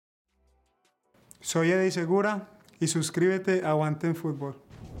Soy Eddie Segura y suscríbete a Aguanten Fútbol.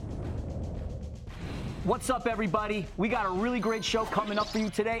 What's up, everybody? We got a really great show coming up for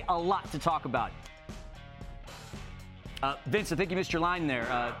you today. A lot to talk about. Vince, I think you missed your line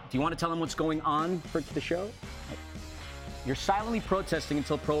there. Do you want to tell them what's going on for the show? You're silently protesting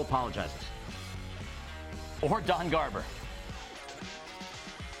until Pro apologizes. Or Don Garber.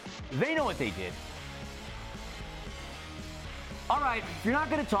 They know what they did. All right, if you're not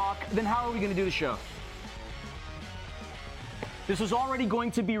going to talk, then how are we going to do the show? This was already going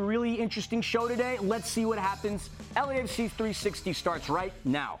to be a really interesting show today. Let's see what happens. LAFC 360 starts right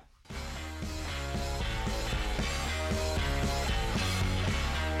now.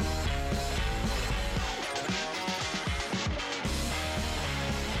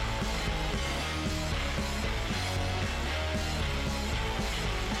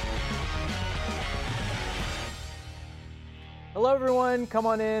 Hello everyone, come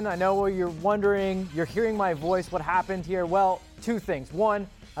on in. I know what you're wondering. You're hearing my voice. What happened here? Well, two things. One,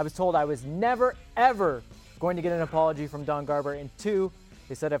 I was told I was never, ever going to get an apology from Don Garber. And two,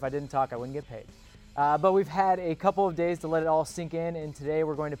 they said if I didn't talk, I wouldn't get paid. But we've had a couple of days to let it all sink in. And today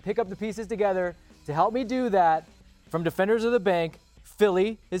we're going to pick up the pieces together to help me do that. From Defenders of the Bank,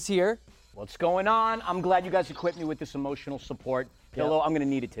 Philly is here. What's going on? I'm glad you guys equipped me with this emotional support pillow. Yep. I'm going to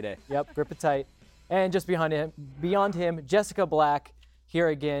need it today. Yep, grip it tight. And just beyond him, Jessica Black here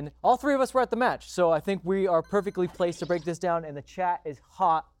again. All three of us were at the match, so I think we are perfectly placed to break this down, and the chat is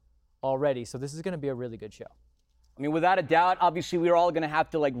hot already, so this is going to be a really good show. I mean, without a doubt, obviously we're all going to have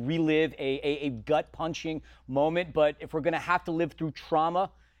to relive a gut-punching moment, but if we're going to have to live through trauma,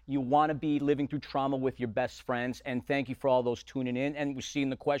 you want to be living through trauma with your best friends, and thank you for all those tuning in, and we're seeing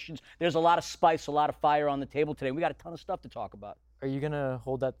the questions. There's a lot of spice, a lot of fire on the table today. We got a ton of stuff to talk about. Are you going to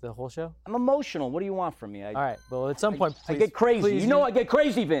hold that the whole show? I'm emotional. What do you want from me? All right. Well, at some point, please. I get crazy. You know I get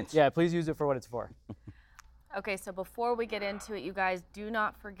crazy, Vince. Yeah, please use it for what it's for. Okay, so before we get into it, you guys do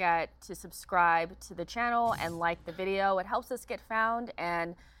not forget to subscribe to the channel and like the video. It helps us get found.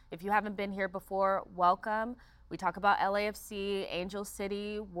 And if you haven't been here before, welcome. We talk about LAFC, Angel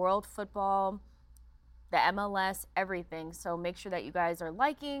City, World Football, the MLS, everything. So make sure that you guys are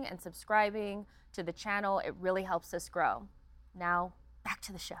liking and subscribing to the channel. It really helps us grow. Now, back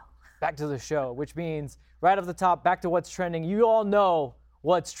to the show. Back to the show, which means right off the top, back to what's trending. You all know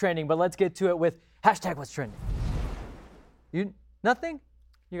what's trending, but let's get to it with hashtag what's trending. Nothing?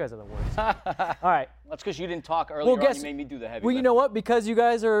 You guys are the worst. All right. That's because you didn't talk earlier on. You made me do the heavy. Well, you know what? Because you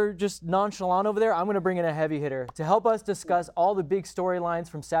guys are just nonchalant over there, I'm going to bring in a heavy hitter. To help us discuss all the big storylines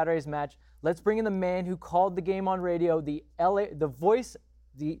from Saturday's match, let's bring in the man who called the game on radio, the voice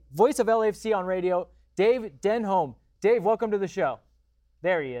of LAFC on radio, Dave Denholm. Dave, welcome to the show.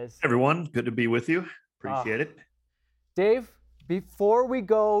 There he is. Everyone, good to be with you. Appreciate it. Dave, before we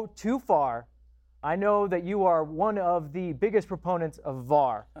go too far, I know that you are one of the biggest proponents of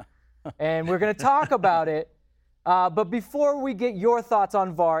VAR, and we're going to talk about it. But before we get your thoughts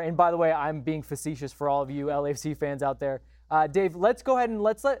on VAR, and by the way, I'm being facetious for all of you LAFC fans out there, Dave, let's go ahead and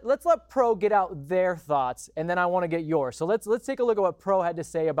let's let Pro get out their thoughts, and then I want to get yours. So let's take a look at what Pro had to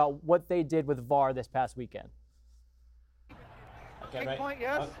say about what they did with VAR this past weekend. Okay, right. Point,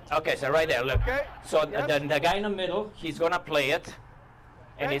 yes. Okay, so right there, look. Okay. So yes. the guy in the middle, he's gonna play it,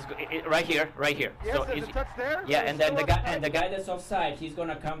 and okay. he's right here. Yes, so there's a touch there. Yeah, and then the guy that's offside, he's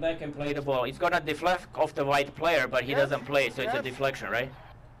gonna come back and play the ball. He's gonna deflect off the white player, but he doesn't play, so it's a deflection, right?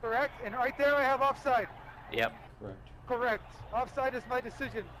 Correct. And right there, I have offside. Yep. Correct. Offside is my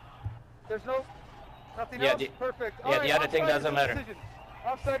decision. There's nothing yeah, else. Perfect. Yeah, the other thing doesn't matter. Decision.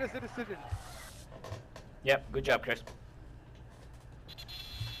 Offside is the decision. Yep. Good job, Chris.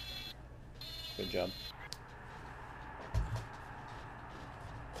 Good job.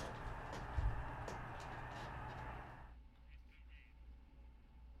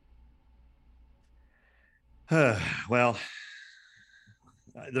 Well,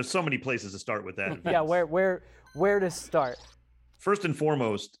 there's so many places to start with that. Yeah, where to start? First and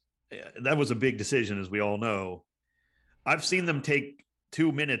foremost, that was a big decision, as we all know. I've seen them take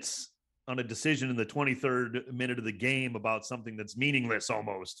 2 minutes on a decision in the 23rd minute of the game about something that's meaningless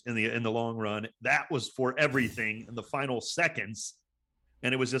almost in the long run. That was for everything in the final seconds.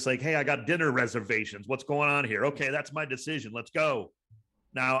 And it was just like, hey, I got dinner reservations. What's going on here? Okay, that's my decision. Let's go.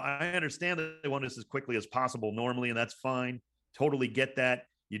 Now, I understand that they want this as quickly as possible normally, and that's fine. Totally get that.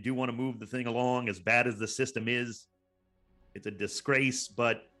 You do want to move the thing along as bad as the system is. It's a disgrace,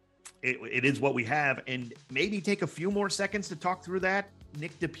 but it is what we have. And maybe take a few more seconds to talk through that.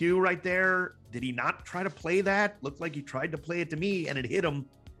 Nick DePuy right there. Did he not try to play that? Looked like he tried to play it to me and it hit him.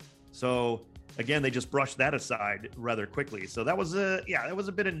 So Again, they just brushed that aside rather quickly. So that was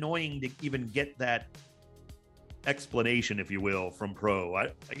a bit annoying to even get that explanation, if you will, from Pro.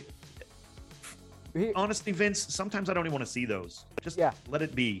 Honestly, Vince, sometimes I don't even want to see those. Just let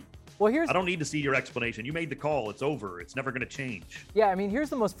it be. Well, I don't need to see your explanation. You made the call. It's over. It's never going to change. Yeah, I mean, here's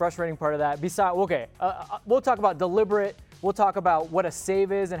the most frustrating part of that. We'll talk about deliberate. We'll talk about what a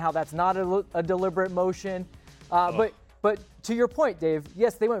save is and how that's not a deliberate motion. But to your point, Dave,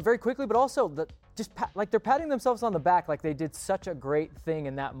 yes, they went very quickly, but also they're patting themselves on the back like they did such a great thing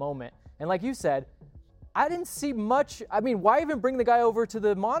in that moment. And like you said, I didn't see much. I mean, why even bring the guy over to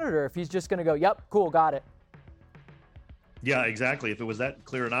the monitor if he's just going to go, yep, cool, got it. Yeah, exactly. If it was that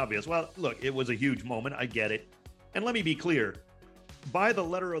clear and obvious. Well, look, it was a huge moment. I get it. And let me be clear. By the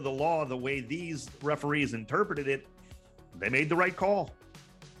letter of the law, the way these referees interpreted it, they made the right call.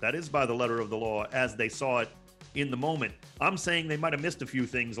 That is by the letter of the law as they saw it in the moment. I'm saying they might have missed a few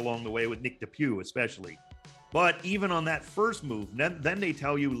things along the way with Nick DePuy especially. But even on that first move, then they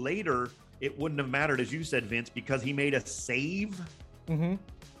tell you later it wouldn't have mattered, as you said, Vince, because he made a save. Mm-hmm.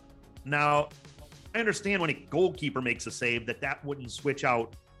 Now, I understand when a goalkeeper makes a save that wouldn't switch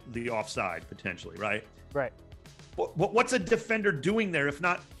out the offside potentially, right? Right. What's a defender doing there if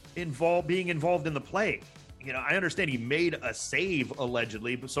not being involved in the play? You know, I understand he made a save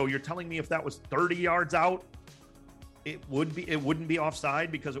allegedly, but so you're telling me if that was 30 yards out, it wouldn't be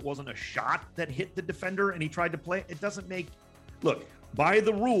offside because it wasn't a shot that hit the defender and he tried to play? It doesn't make. Look, by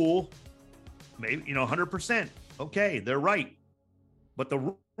the rule, maybe 100%. Okay, they're right, but the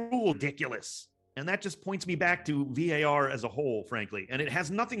rule is ridiculous, and that just points me back to VAR as a whole, frankly, and it has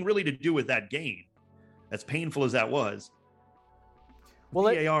nothing really to do with that game, as painful as that was.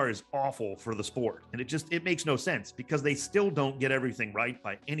 Well, VAR is awful for the sport, and it makes no sense because they still don't get everything right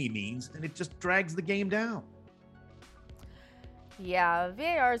by any means, and it just drags the game down. Yeah,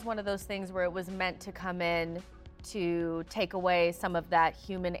 VAR is one of those things where it was meant to come in to take away some of that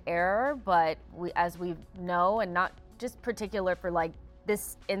human error, but as we know, and not just particular for like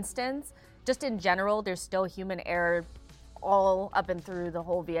this instance, just in general, there's still human error all up and through the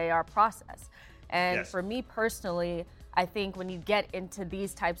whole VAR process. And for me personally, I think when you get into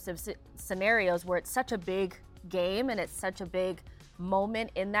these types of scenarios where it's such a big game and it's such a big moment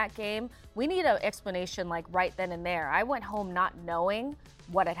in that game, we need an explanation like right then and there. I went home not knowing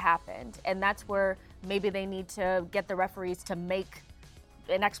what had happened, and that's where maybe they need to get the referees to make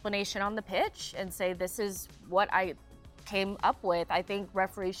an explanation on the pitch and say, this is what I came up with. I think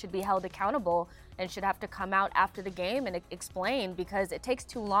referees should be held accountable and should have to come out after the game and explain, because it takes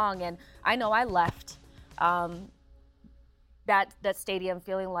too long. And I know I left that stadium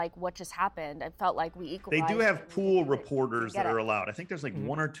feeling like what just happened. I felt like we equalized. They do have pool reporters that are allowed. I think there's like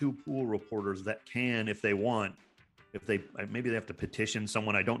one or two pool reporters that can, if they want. Maybe they have to petition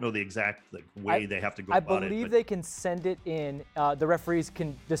someone. I don't know the exact way they have to go about it. I believe they can send it in. The referees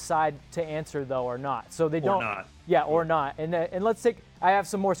can decide to answer though or not. So they don't. Or not. Yeah, or not. And let's take. I have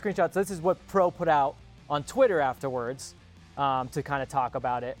some more screenshots. This is what Pro put out on Twitter afterwards to kind of talk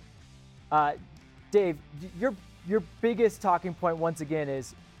about it. Dave, your biggest talking point once again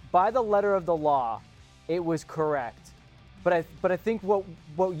is by the letter of the law, it was correct. But I think what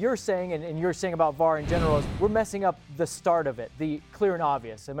you're saying and you're saying about VAR in general is we're messing up the start of it, the clear and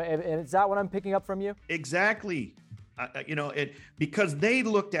obvious. And is that what I'm picking up from you? Exactly. Because they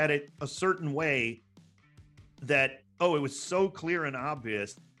looked at it a certain way that, it was so clear and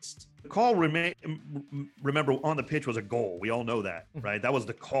obvious. The call, remember, on the pitch was a goal. We all know that, right? That was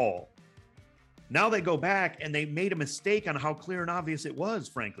the call. Now they go back and they made a mistake on how clear and obvious it was,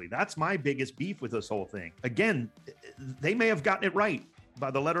 frankly. That's my biggest beef with this whole thing. Again, they may have gotten it right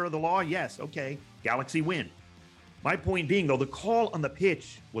by the letter of the law. Yes, okay, Galaxy win. My point being, though, the call on the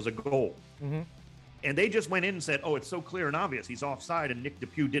pitch was a goal. Mm-hmm. And they just went in and said, it's so clear and obvious. He's offside and Nick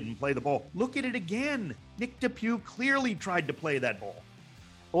DePuy didn't play the ball. Look at it again. Nick DePuy clearly tried to play that ball.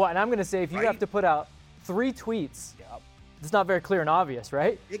 Well, and I'm going to say, if you have to put out 3 tweets, it's not very clear and obvious,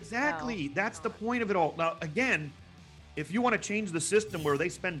 right? Exactly. No. That's the point of it all. Now, again, if you want to change the system where they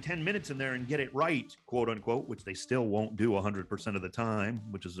spend 10 minutes in there and get it right, quote unquote, which they still won't do 100% of the time,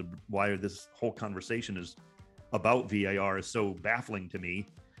 which is why this whole conversation is about VAR is so baffling to me.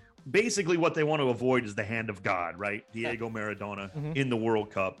 Basically, what they want to avoid is the hand of God, right? Diego Maradona in the World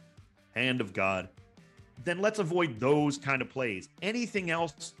Cup, hand of God. Then let's avoid those kind of plays. Anything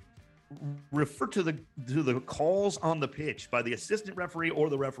else, refer to the calls on the pitch by the assistant referee or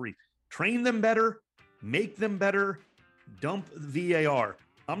the referee. Train them better, make them better, dump VAR.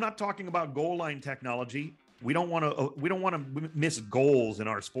 I'm not talking about goal line technology. We don't want to miss goals in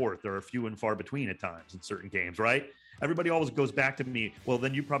our sport. There are few and far between at times in certain games, right? Everybody always goes back to me, well,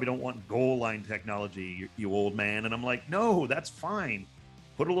 then you probably don't want goal line technology, you old man. And I'm like, no, that's fine.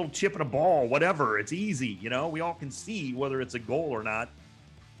 Put a little chip in a ball, whatever. It's easy. We all can see whether it's a goal or not.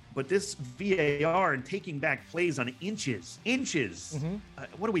 But this VAR and taking back plays on inches.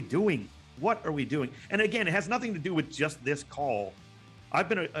 What are we doing? What are we doing? And again, it has nothing to do with just this call. I've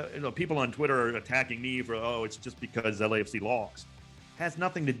been, people on Twitter are attacking me for, it's just because LAFC lost. Has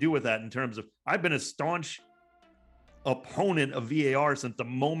nothing to do with that in terms of, I've been a staunch opponent of VAR since the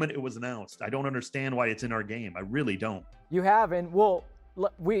moment it was announced. I don't understand why it's in our game. I really don't. You have, and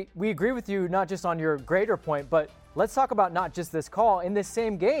we agree with you not just on your greater point, but let's talk about not just this call in this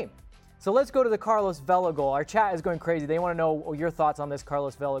same game. So let's go to the Carlos Vela goal. Our chat is going crazy. They want to know your thoughts on this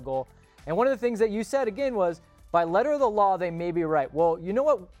Carlos Vela goal. And one of the things that you said again was, by letter of the law, they may be right. Well, you know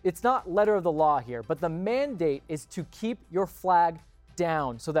what? It's not letter of the law here, but the mandate is to keep your flag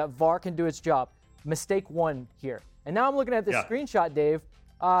down so that VAR can do its job. Mistake one here. And now I'm looking at this screenshot, Dave.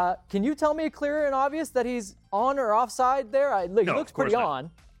 Can you tell me clear and obvious that he's on or offside there? He looks pretty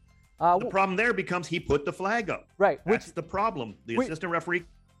on. The problem there becomes he put the flag up. Right. That's the problem. The assistant referee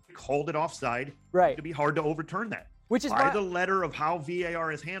called it offside. Right. It'd be hard to overturn that. Which is by the letter of how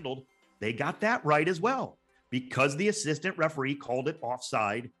VAR is handled, they got that right as well. Because the assistant referee called it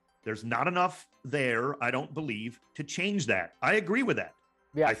offside, there's not enough there, I don't believe, to change that. I agree with that.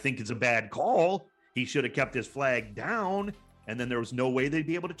 Yeah. I think it's a bad call. He should have kept his flag down, and then there was no way they'd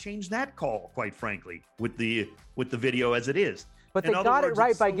be able to change that call, quite frankly, with the video as it is. But they got it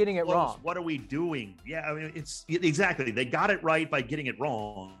right by getting it wrong. What are we doing? Yeah, I mean, it's exactly. They got it right by getting it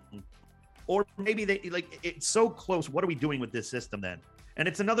wrong. Or maybe it's so close. What are we doing with this system then? And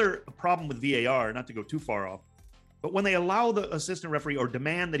it's another problem with VAR, not to go too far off, but when they allow the assistant referee or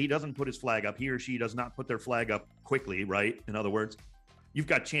demand that he doesn't put his flag up, he or she does not put their flag up quickly, right? In other words, you've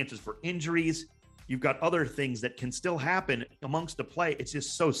got chances for injuries. You've got other things that can still happen amongst the play. It's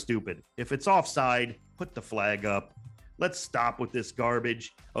just so stupid. If it's offside, put the flag up. Let's stop with this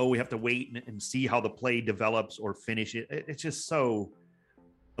garbage. Oh, we have to wait and see how the play develops or finish it. It's just so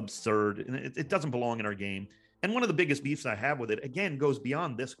absurd. And it doesn't belong in our game. And one of the biggest beefs I have with it, again, goes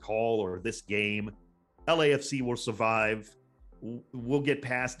beyond this call or this game. LAFC will survive. We'll get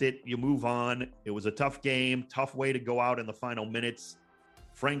past it. You move on. It was a tough game, tough way to go out in the final minutes.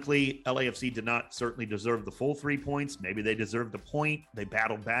 Frankly, LAFC did not certainly deserve the full 3 points. Maybe they deserved a point. They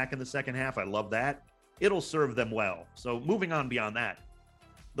battled back in the second half. I love that. It'll serve them well. So moving on beyond that,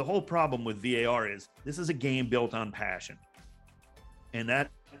 the whole problem with VAR is this is a game built on passion. And that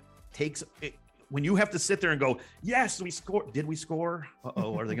takes it. When you have to sit there and go, yes, we scored. Did we score?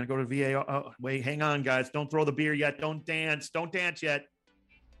 Uh-oh, are they going to go to VAR? Oh, wait, hang on, guys. Don't throw the beer yet. Don't dance. Don't dance yet.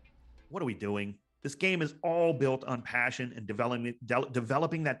 What are we doing? This game is all built on passion and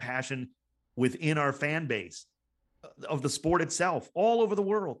developing that passion within our fan base of the sport itself all over the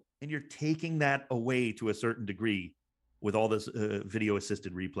world. And you're taking that away to a certain degree with all this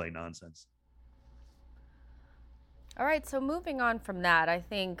video-assisted replay nonsense. All right, so moving on from that, I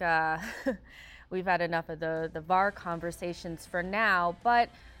think we've had enough of the VAR conversations for now, but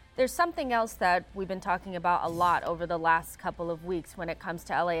there's something else that we've been talking about a lot over the last couple of weeks when it comes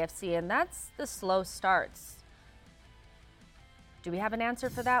to LAFC, and that's the slow starts. Do we have an answer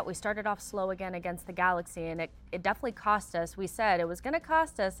for that? We started off slow again against the Galaxy, and it definitely cost us. We said it was going to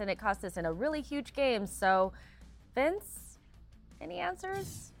cost us, and it cost us in a really huge game. So, Vince, any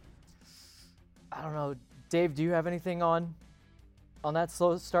answers? I don't know. Dave, do you have anything on that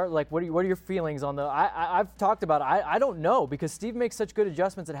slow start? Like, what are your feelings on the? I've talked about it. I don't know, because Steve makes such good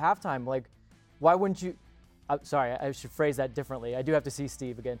adjustments at halftime. Like, why wouldn't you? Sorry, I should phrase that differently. I do have to see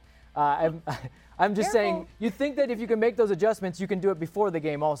Steve again. I'm just saying, you think that if you can make those adjustments, you can do it before the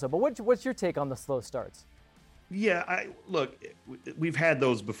game also. But what's your take on the slow starts? Yeah, look, we've had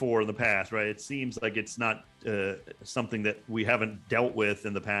those before in the past, right? It seems like it's not something that we haven't dealt with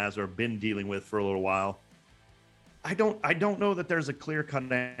in the past or been dealing with for a little while. I don't know that there's a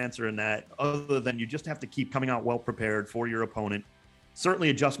clear-cut answer in that, other than you just have to keep coming out well prepared for your opponent. Certainly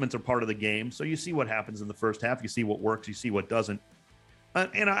adjustments are part of the game, so you see what happens in the first half, you see what works, you see what doesn't.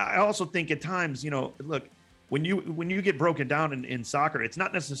 And I also think at times, look, when you get broken down in soccer, it's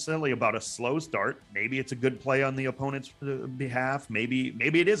not necessarily about a slow start. Maybe it's a good play on the opponent's behalf. Maybe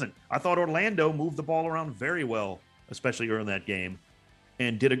it isn't. I thought Orlando moved the ball around very well, especially early in that game,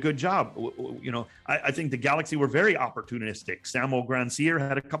 and did a good job. I think the Galaxy were very opportunistic. Samuel Grandsir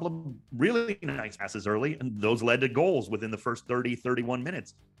had a couple of really nice passes early, and those led to goals within the first 30, 31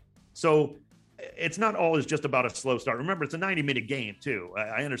 minutes. So it's not always just about a slow start. Remember, it's a 90-minute game, too.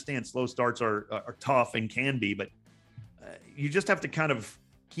 I understand slow starts are tough and can be, but you just have to kind of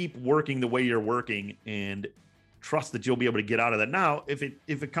keep working the way you're working. And trust that you'll be able to get out of that. Now, if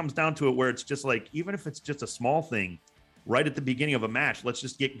it comes down to it where it's just like, even if it's just a small thing right at the beginning of a match, let's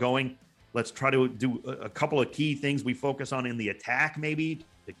just get going. Let's try to do a couple of key things we focus on in the attack, maybe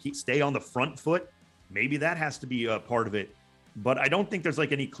to stay on the front foot. Maybe that has to be a part of it. But I don't think there's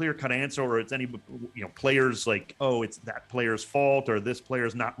like any clear-cut answer, or it's any, players like, oh, it's that player's fault, or this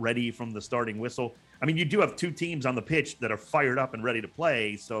player's not ready from the starting whistle. I mean, you do have two teams on the pitch that are fired up and ready to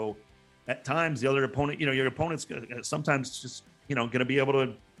play. So at times the other opponent, your opponent's sometimes just, going to be able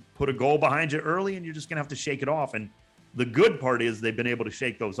to put a goal behind you early, and you're just going to have to shake it off. And the good part is they've been able to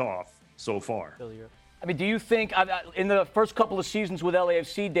shake those off so far. I mean, do you think in the first couple of seasons with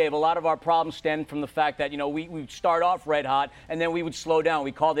LAFC, Dave, a lot of our problems stemmed from the fact that, we would start off red hot and then we would slow down.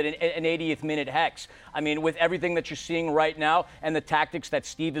 We called it an 80th minute hex. I mean, with everything that you're seeing right now and the tactics that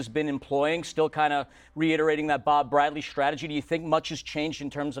Steve has been employing, still kind of reiterating that Bob Bradley strategy, do you think much has changed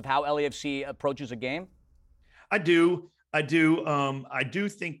in terms of how LAFC approaches a game? I do. I do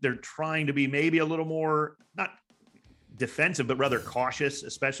think they're trying to be maybe a little more, not defensive, but rather cautious,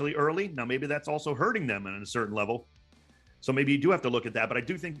 especially early. Now, maybe that's also hurting them at a certain level. So maybe you do have to look at that. But I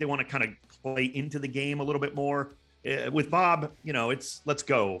do think they want to kind of play into the game a little bit more. With Bob, it's let's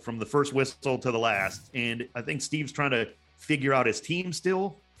go from the first whistle to the last. And I think Steve's trying to figure out his team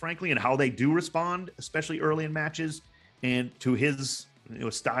still, frankly, and how they do respond, especially early in matches, and to his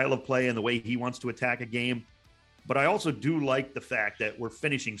style of play and the way he wants to attack a game. But I also do like the fact that we're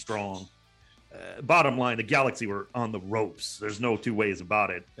finishing strong. Bottom line, the Galaxy were on the ropes. There's no two ways about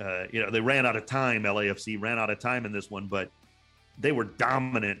it. They ran out of time. LAFC ran out of time in this one, but they were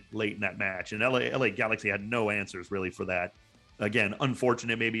dominant late in that match. And LA Galaxy had no answers really for that. Again,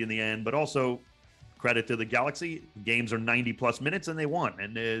 unfortunate maybe in the end, but also credit to the Galaxy. Games are 90-plus minutes, and they won.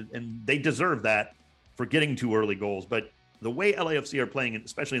 And they deserve that for getting two early goals. But the way LAFC are playing,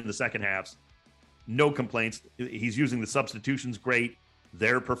 especially in the second halves, no complaints. He's using the substitutions great.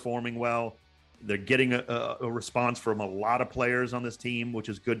 They're performing well. They're getting a response from a lot of players on this team, which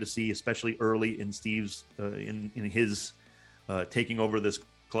is good to see, especially early in Steve's in his taking over this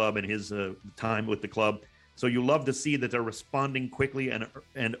club and his time with the club. So you love to see that they're responding quickly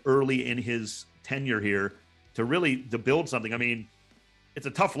and early in his tenure here to build something. I mean, it's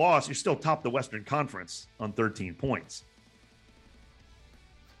a tough loss. You're still top the Western Conference on 13 points.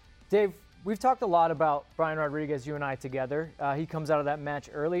 Dave, we've talked a lot about Brian Rodriguez, you and I together. He comes out of that match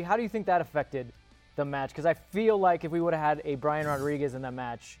early. How do you think that affected the match? Because I feel like if we would have had a Brian Rodriguez in that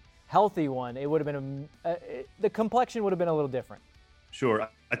match, healthy one, it would have been the complexion would have been a little different. Sure.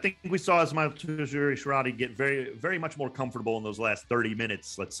 I think we saw Ismail Tujouri-Shradi get very, very much more comfortable in those last 30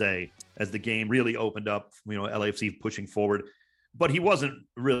 minutes, let's say, as the game really opened up, LAFC pushing forward. But he wasn't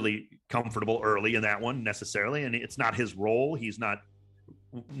really comfortable early in that one necessarily, and it's not his role. He's not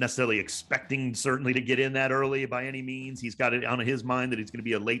necessarily expecting certainly to get in that early by any means. He's got it on his mind that he's going to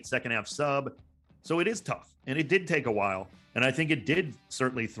be a late second half sub. So it is tough, and it did take a while. And I think it did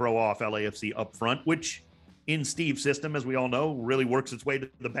certainly throw off LAFC up front, which in Steve's system, as we all know, really works its way to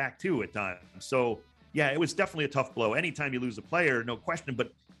the back too at times. So yeah, it was definitely a tough blow. Anytime you lose a player, no question.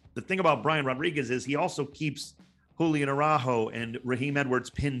 But the thing about Brian Rodriguez is he also keeps Julian Araujo and Raheem Edwards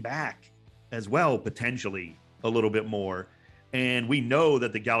pinned back as well, potentially a little bit more. And we know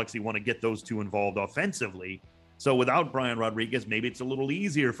that the Galaxy want to get those two involved offensively. So without Brian Rodriguez, maybe it's a little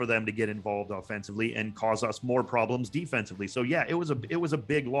easier for them to get involved offensively and cause us more problems defensively. So yeah, it was a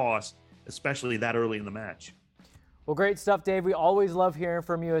big loss, especially that early in the match. Well, great stuff, Dave. We always love hearing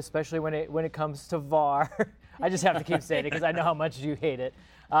from you, especially when it comes to VAR. I just have to keep saying it because I know how much you hate it.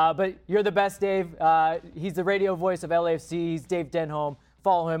 But you're the best, Dave. He's the radio voice of LAFC. He's Dave Denholm.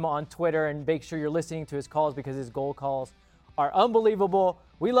 Follow him on Twitter and make sure you're listening to his calls because his goal calls are unbelievable.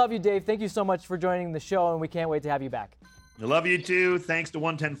 We love you, Dave. Thank you so much for joining the show, and we can't wait to have you back. I love you too. Thanks to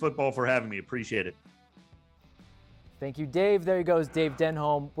 110 Football for having me. Appreciate it. Thank you, Dave. There he goes, Dave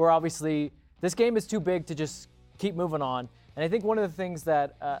Denholm. This game is too big to just keep moving on. And I think one of the things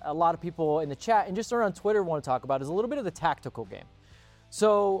that a lot of people in the chat and just around Twitter want to talk about is a little bit of the tactical game.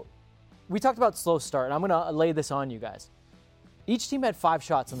 So we talked about slow start, and I'm going to lay this on you guys. Each team had 5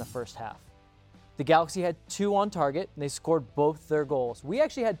 shots in the first half. The Galaxy had 2 on target, and they scored both their goals. We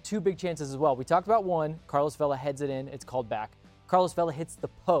actually had 2 big chances as well. We talked about one. Carlos Vela heads it in. It's called back. Carlos Vela hits the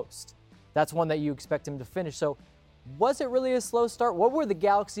post. That's one that you expect him to finish. So was it really a slow start? What were the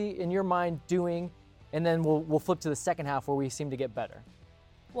Galaxy, in your mind, doing? And then we'll flip to the second half where we seem to get better.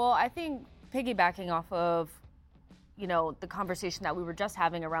 Well, I think piggybacking off of, the conversation that we were just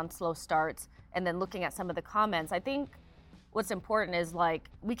having around slow starts and then looking at some of the comments, I think what's important is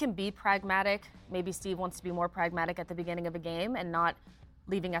we can be pragmatic. Maybe Steve wants to be more pragmatic at the beginning of a game and not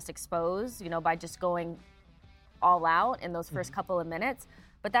leaving us exposed, by just going all out in those first couple of minutes,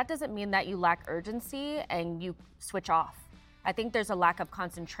 but that doesn't mean that you lack urgency and you switch off. I think there's a lack of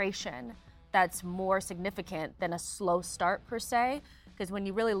concentration that's more significant than a slow start per se, because when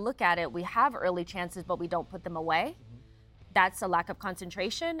you really look at it, we have early chances, but we don't put them away. That's a lack of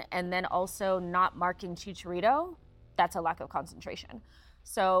concentration. And then also not marking Chicharito, that's a lack of concentration.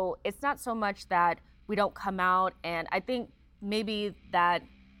 So it's not so much that we don't come out, and I think maybe that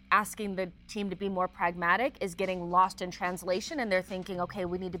asking the team to be more pragmatic is getting lost in translation, and they're thinking, okay,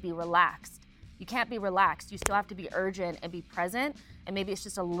 we need to be relaxed. You can't be relaxed. You still have to be urgent and be present, and maybe it's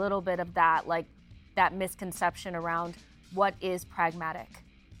just a little bit of that, like that misconception around what is pragmatic.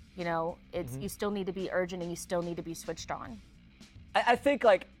 You know, it's you still need to be urgent and you still need to be switched on. I think,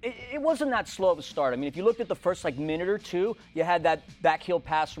 like, it wasn't that slow of a start. I mean, if you looked at the first, like, minute or two, you had that backheel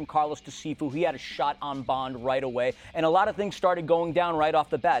pass from Carlos to Sifu. He had a shot on Bond right away. And a lot of things started going down right off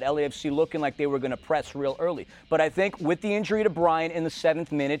the bat. LAFC looking like they were going to press real early. But I think with the injury to Brian in the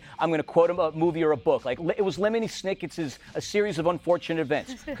 7th minute, I'm going to quote a movie or a book. Like, it was Lemony Snicket's A Series of Unfortunate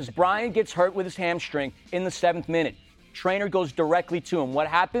Events. Because Brian gets hurt with his hamstring in the 7th minute. Trainer goes directly to him. What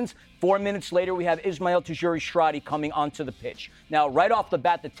happens? 4 minutes later, we have Ismail Tajuri-Shradi coming onto the pitch. Now, right off the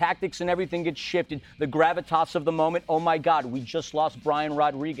bat, the tactics and everything gets shifted. The gravitas of the moment, oh my God, we just lost Brian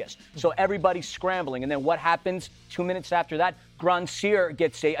Rodriguez. So everybody's scrambling. And then what happens 2 minutes after that? Grancier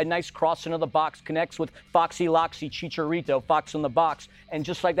gets a nice cross into the box, connects with Foxy Loxy Chicharito, Fox in the box. And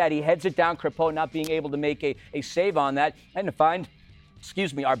just like that, he heads it down, Crepeau not being able to make a save on that. And to find,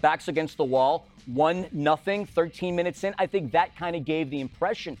 our backs against the wall. 1-0, 13 minutes in. I think that kind of gave the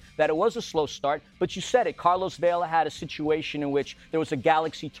impression that it was a slow start. But you said it. Carlos Vela had a situation in which there was a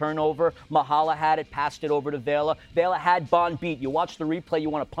Galaxy turnover. Mahala had it, passed it over to Vela. Vela had Bond beat. You watch the replay,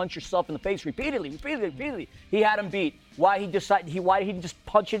 you want to punch yourself in the face repeatedly. He had him beat. Why did he just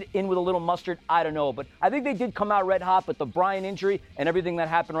punch it in with a little mustard? I don't know. But I think they did come out red hot. But the Brian injury and everything that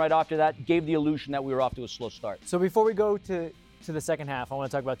happened right after that gave the illusion that we were off to a slow start. So before we go to the second half, I want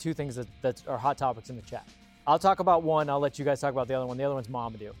to talk about two things that are hot topics in the chat. I'll talk about one. I'll let you guys talk about the other one. The other one's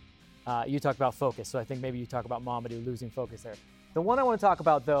Mamadou. You talked about focus, so I think maybe you talk about Mamadou losing focus there. The one I want to talk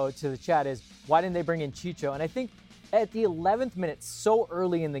about, though, to the chat is why didn't they bring in Chicho? And I think at the 11th minute, so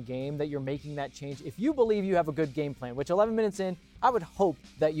early in the game that you're making that change, if you believe you have a good game plan, which 11 minutes in, I would hope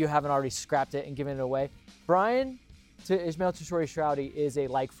that you haven't already scrapped it and given it away. Brian to Ismail Tajuri-Shradi is a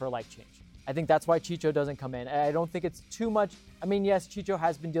like-for-like change. I think that's why Chicho doesn't come in. I don't think it's too much. I mean, yes, Chicho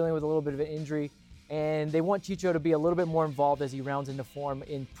has been dealing with a little bit of an injury, and they want Chicho to be a little bit more involved as he rounds into form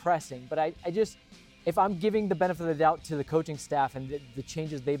in pressing. But I just, if I'm giving the benefit of the doubt to the coaching staff and the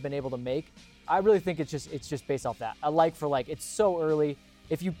changes they've been able to make, I really think it's just based off that. A like for like. It's so early.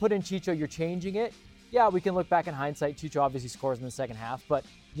 If you put in Chicho, you're changing it. Yeah, we can look back in hindsight. Chicho obviously scores in the second half, but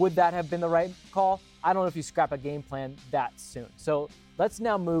would that have been the right call? I don't know if you scrap a game plan that soon. So let's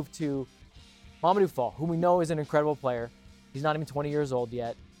now move to Mamadou Fall, who we know is an incredible player. He's not even 20 years old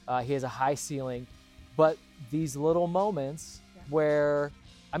yet. He has a high ceiling. But these little moments where,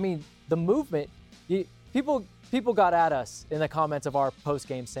 I mean, the movement, people got at us in the comments of our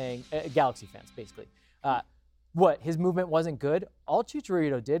post-game saying, Galaxy fans, basically, his movement wasn't good? All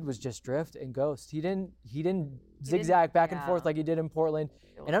Chicharito did was just drift and ghost. He didn't zigzag back and forth like he did in Portland.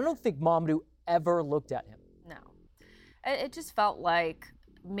 And I don't think Mamadou ever looked at him. No. It just felt like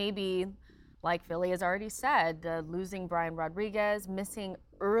maybe, like Philly has already said, losing Brian Rodriguez, missing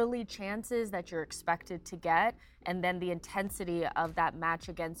early chances that you're expected to get, and then the intensity of that match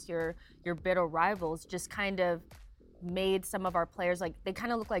against your bitter rivals just kind of made some of our players, like, they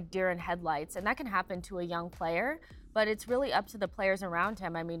kind of look like deer in headlights, and that can happen to a young player, but it's really up to the players around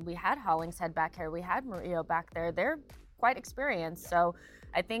him. I mean, we had Hollingshead back here, we had Murillo back there. They're quite experienced, so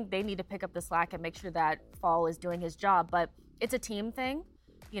I think they need to pick up the slack and make sure that Fall is doing his job, but it's a team thing.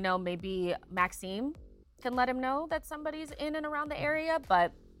 You know, maybe Maxime can let him know that somebody's in and around the area,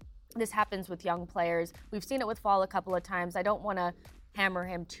 but this happens with young players. We've seen it with Fall a couple of times. I don't want to hammer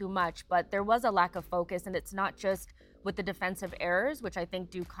him too much, but there was a lack of focus, and it's not just with the defensive errors, which I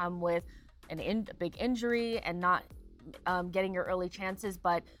think do come with a big injury and not getting your early chances,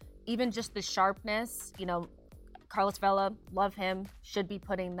 but even just the sharpness, you know, Carlos Vela, love him, should be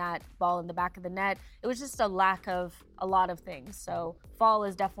putting that ball in the back of the net. It was just a lack of a lot of things. So Fall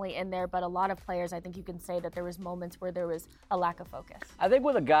is definitely in there, but a lot of players, I think you can say that there was moments where there was a lack of focus. I think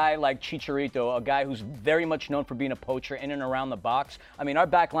with a guy like Chicharito, a guy who's very much known for being a poacher in and around the box, I mean, our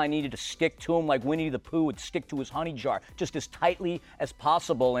back line needed to stick to him like Winnie the Pooh would stick to his honey jar, just as tightly as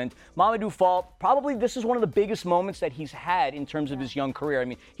possible. And Mamadou Fall, probably this is one of the biggest moments that he's had in terms of his young career. I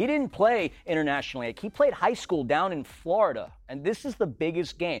mean, he didn't play internationally. He played high school down in Florida. And this is the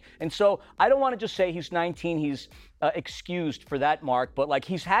biggest game. And so I don't want to just say he's 19, he's excused for that, Mark, but like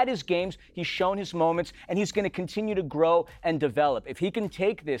he's had his games, he's shown his moments, and he's going to continue to grow and develop. If he can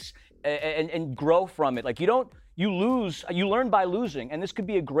take this and grow from it, like you learn by losing, and this could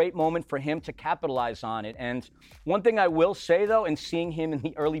be a great moment for him to capitalize on it. And one thing I will say, though, in seeing him in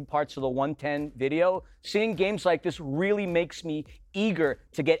the early parts of the 110 video, seeing games like this really makes me eager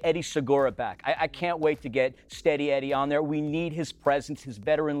to get Eddie Segura back. I can't wait to get Steady Eddie on there. We need his presence, his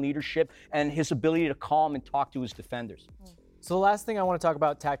veteran leadership, and his ability to calm and talk to his defenders. So the last thing I want to talk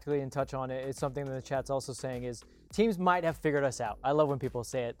about tactically and touch on it is something that the chat's also saying is teams might have figured us out. I love when people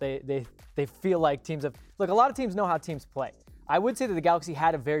say it. They feel like teams have. Look, a lot of teams know how teams play. I would say that the Galaxy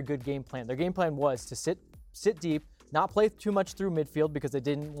had a very good game plan. Their game plan was to sit deep, not play too much through midfield because they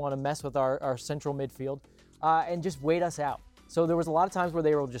didn't want to mess with our central midfield, and just wait us out. So there was a lot of times where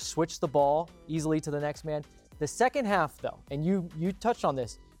they were able to just switch the ball easily to the next man. The second half, though, and you touched on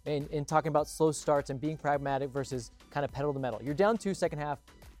this in talking about slow starts and being pragmatic versus kind of pedal to the metal. You're down 2 second half.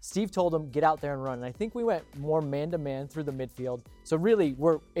 Steve told them, get out there and run. And I think we went more man-to-man through the midfield. So really,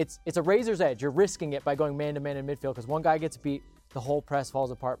 it's a razor's edge. You're risking it by going man-to-man in midfield because one guy gets beat, the whole press falls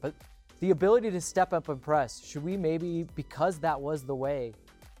apart. But the ability to step up and press, should we maybe, because that was the way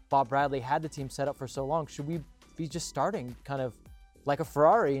Bob Bradley had the team set up for so long, should we be just starting kind of like a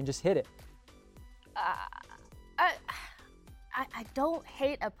Ferrari and just hit it? I don't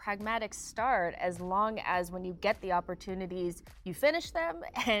hate a pragmatic start as long as when you get the opportunities, you finish them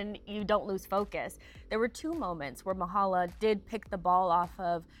and you don't lose focus. There were 2 moments where Mahala did pick the ball off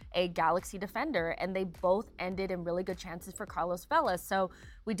of a Galaxy defender, and they both ended in really good chances for Carlos Vela. So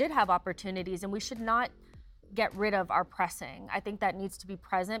we did have opportunities, and we should not get rid of our pressing. I think that needs to be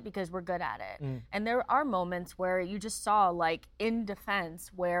present because we're good at it. And there are moments where you just saw, like in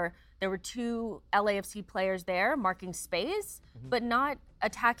defense, where there were 2 LAFC players there marking space, but not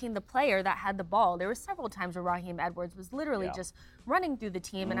attacking the player that had the ball. There were several times where Raheem Edwards was literally just running through the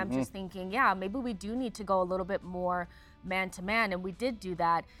team, and I'm just thinking, yeah, maybe we do need to go a little bit more man-to-man, and we did do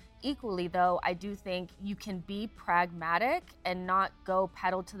that. Equally, though, I do think you can be pragmatic and not go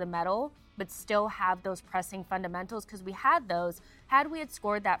pedal to the metal, but still have those pressing fundamentals, because we had those. Had we had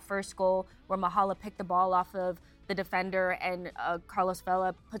scored that first goal where Mahala picked the ball off of the defender and Carlos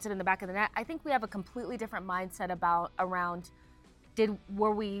Vela puts it in the back of the net, I think we have a completely different mindset around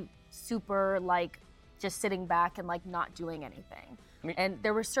were we super like just sitting back and like not doing anything. And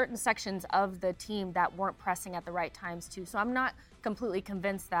there were certain sections of the team that weren't pressing at the right times too. So I'm not completely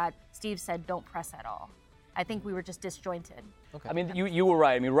convinced that Steve said don't press at all. I think we were just disjointed. Okay. I mean, you were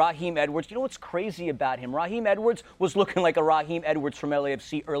right. I mean, Raheem Edwards, you know what's crazy about him? Raheem Edwards was looking like a Raheem Edwards from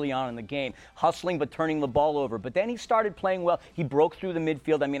LAFC early on in the game, hustling but turning the ball over. But then he started playing well. He broke through the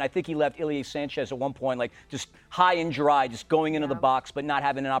midfield. I mean, I think he left Ilie Sanchez at one point, like just high and dry, just going into the box but not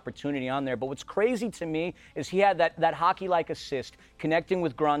having an opportunity on there. But what's crazy to me is he had that hockey-like assist, connecting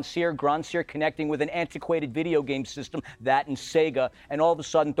with Grandsir connecting with an antiquated video game system, that and Sega, and all of a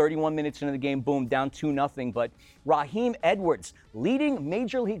sudden, 31 minutes into the game, boom, down 2-0. But Raheem Edwards, leading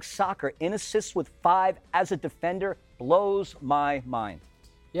Major League Soccer in assists with 5 as a defender, blows my mind.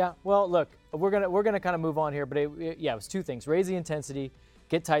 Yeah, well, look, we're gonna kind of move on here, but it was 2 things: raise the intensity,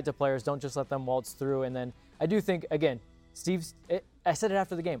 get tight to players, don't just let them waltz through. And then I do think, again, I said it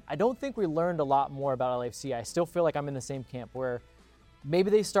after the game, I don't think we learned a lot more about LAFC. I still feel like I'm in the same camp where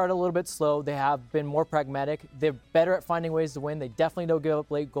maybe they started a little bit slow. They have been more pragmatic. They're better at finding ways to win. They definitely don't give up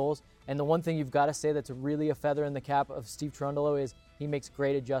late goals. And the one thing you've got to say that's really a feather in the cap of Steve Cherundolo is he makes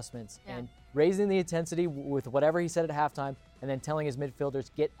great adjustments. Yeah. And raising the intensity with whatever he said at halftime and then telling his midfielders,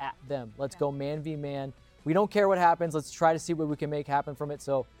 get at them. Let's go man v man. We don't care what happens. Let's try to see what we can make happen from it.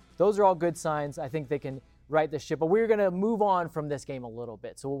 So those are all good signs. I think they can right the ship. But we're going to move on from this game a little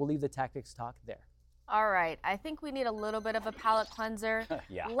bit. So we'll leave the tactics talk there. All right, I think we need a little bit of a palate cleanser.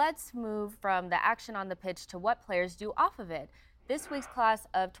 Let's move from the action on the pitch to what players do off of it. This week's class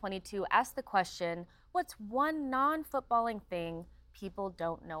of 22 asked the question, what's one non-footballing thing people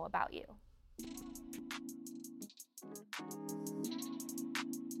don't know about you?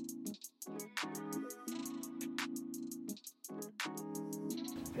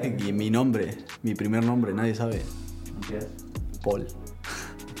 Mi nombre, mi primer nombre, nadie sabe. ¿Qué es? Paul.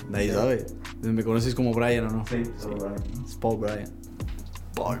 Nadie sabe. ¿Me conoces como Brian o no? Sí, solo Brian. It's Paul Brian.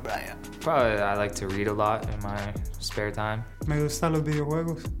 Paul Brian. Probably I like to read a lot in my spare time. Me gustan los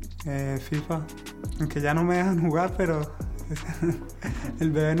videojuegos, FIFA. Aunque ya no me dejan jugar, pero el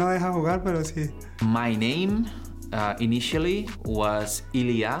bebé no deja jugar, pero sí. My name initially was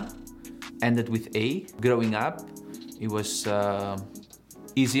Ilya, ended with A. Growing up, it was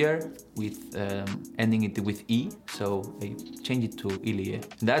easier with ending it with E, so I changed it to Ilie.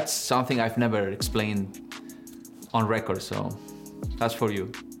 That's something I've never explained on record, so that's for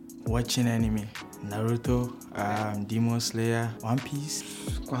you. Watching anime, Naruto, Demon Slayer, One Piece.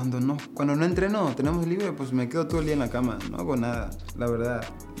 Cuando no entreno, tenemos libre, pues me quedo todo el día en la cama. No hago nada, la verdad,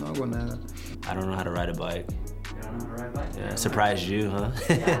 no hago nada. I don't know how to ride a bike. Yeah, surprised you, huh?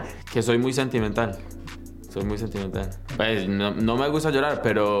 Que soy muy sentimental. Pues no me gusta llorar,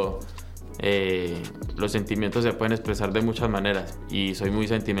 pero los sentimientos se pueden expresar de muchas maneras y soy muy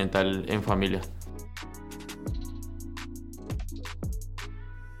sentimental en familia.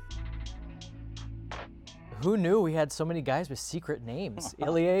 Who knew we had so many guys with secret names?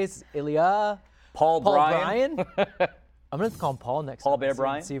 Ilya, Paul Bryan. I'm going to call him Paul next Paul time. Bear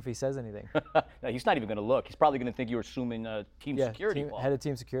Bryan? See if he says anything. No, he's not even going to look. He's probably going to think you're assuming team security, Paul. Head of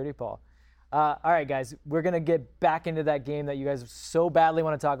team security, Paul. All right, guys, we're going to get back into that game that you guys so badly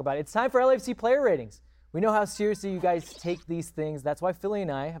want to talk about. It's time for LAFC player ratings. We know how seriously you guys take these things. That's why Philly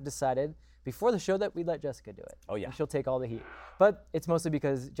and I have decided before the show that we'd let Jessica do it. Oh, yeah. And she'll take all the heat. But it's mostly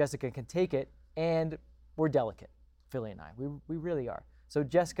because Jessica can take it, and we're delicate, Philly and I. We really are. So,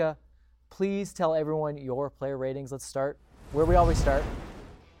 Jessica, please tell everyone your player ratings. Let's start where we always start,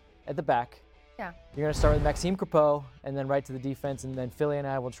 at the back. Yeah. You're going to start with Maxime Crepeau, and then right to the defense, and then Philly and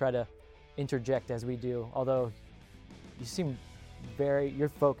I will try to interject as we do, although you seem you're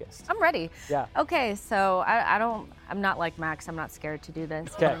focused. I'm ready. Yeah. Okay, so I'm not like Max. I'm not scared to do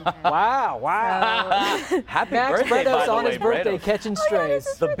this. Okay. Wow. Happy Max birthday, Bredos by the on way, his birthday, Bredos. catching strays.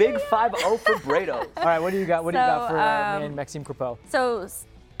 The big 5-0 for Bredos. All right, what do you got? What do you got for me and Maxime Crepeau? So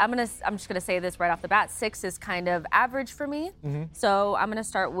I'm just gonna say this right off the bat. 6 is kind of average for me. Mm-hmm. So I'm gonna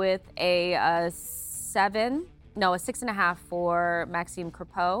start with a 6.5 for Maxime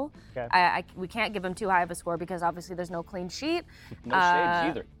Crepeau. Okay. We can't give him too high of a score because obviously there's no clean sheet. No shades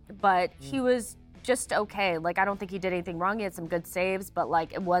either. But he was just okay. Like, I don't think he did anything wrong. He had some good saves, but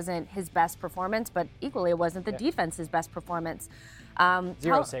like it wasn't his best performance. But equally, it wasn't the defense's best performance.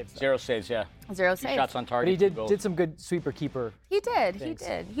 Zero saves. Zero saves, yeah. Zero 2 saves. shots on But target. he did some good sweeper keeper. He did. things. He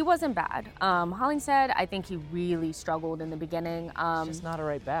did. He wasn't bad. Hollingshead, I think he really struggled in the beginning. He's just not a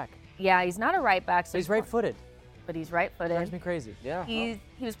right back. Yeah, he's not a right back. So He's right-footed. But he's right-footed. Drives me crazy. Yeah. He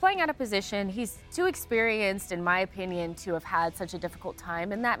was playing out of position. He's too experienced, in my opinion, to have had such a difficult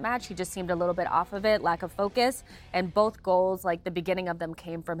time in that match. He just seemed a little bit off of it, lack of focus. And both goals, like the beginning of them,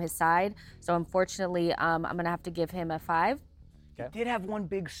 came from his side. So unfortunately, I'm going to have to give him a 5. He did have one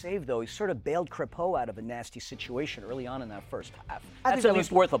big save, though. He sort of bailed Crepeau out of a nasty situation early on in that first half. That's at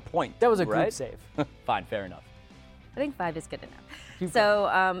least worth a point. That was a right? group save. Fine, fair enough. I think 5 is good enough. So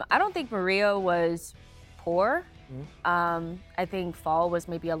I don't think Murillo was poor. I think Fall was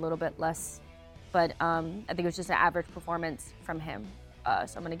maybe a little bit less, but I think it was just an average performance from him.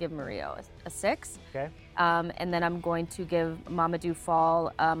 So I'm going to give Murillo a 6. Okay. And then I'm going to give Mamadou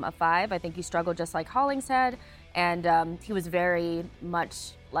Fall a 5. I think he struggled just like Hollingshead, and he was very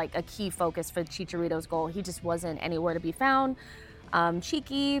much like a key focus for Chicharito's goal. He just wasn't anywhere to be found.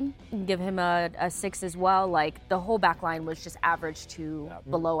 Cheeky, give him a 6 as well. Like, the whole back line was just average to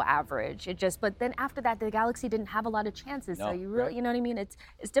below average. But then after that, the Galaxy didn't have a lot of chances. So you really, you know what I mean? It's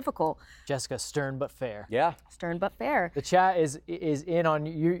difficult. Jessica, stern but fair. Yeah. Stern but fair. The chat is in on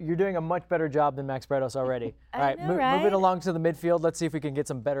you. You're doing a much better job than Max Bredos already. All right, know, right? move it along to the midfield. Let's see if we can get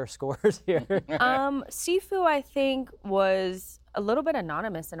some better scores here. Sifu, I think, was a little bit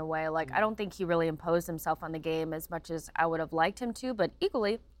anonymous in a way. Like, I don't think he really imposed himself on the game as much as I would have liked him to, but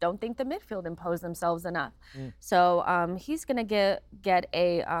equally, don't think the midfield imposed themselves enough. So he's gonna get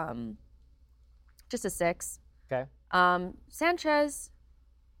a just a 6. Okay. Sanchez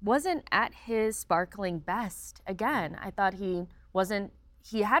wasn't at his sparkling best. Again, I thought he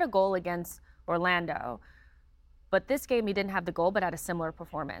had a goal against Orlando, but this game he didn't have the goal, but had a similar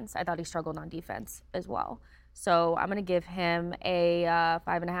performance. I thought he struggled on defense as well. So I'm going to give him a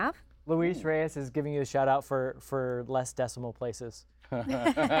 5.5. Luis Reyes is giving you a shout out for less decimal places.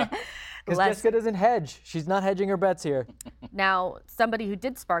 Because Jessica doesn't hedge. She's not hedging her bets here. Now, somebody who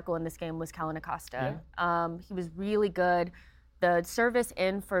did sparkle in this game was Kellen Acosta. He was really good. The service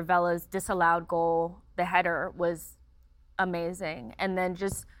in for Vela's disallowed goal, the header, was amazing. And then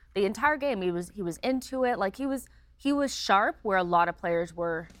just the entire game, he was into it. Like, he was sharp where a lot of players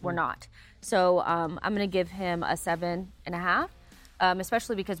were not. So I'm going to give him a 7.5,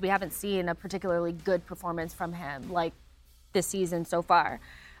 especially because we haven't seen a particularly good performance from him like this season so far.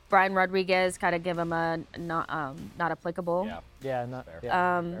 Brian Rodriguez, kind of give him a not applicable. Yeah, not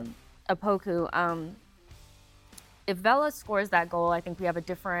fair. Opoku. If Vela scores that goal, I think we have a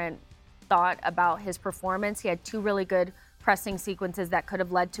different thought about his performance. He had 2 really good pressing sequences that could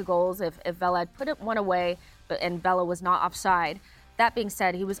have led to goals if Vela had put one away and Vela was not offside. That being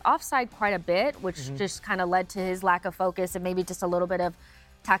said, he was offside quite a bit, which just kind of led to his lack of focus and maybe just a little bit of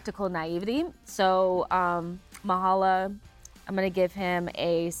tactical naivety. So Mahala, I'm going to give him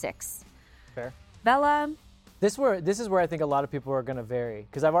a 6. Fair. Vela. This is where I think a lot of people are going to vary,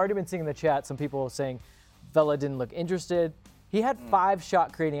 because I've already been seeing in the chat some people saying Vela didn't look interested. He had 5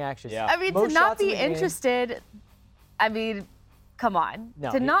 shot creating actions. I mean, to not be interested, I mean, come on.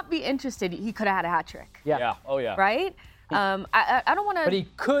 No, not be interested, he could have had a hat trick. Yeah. Oh, yeah. Right? I don't want to. But he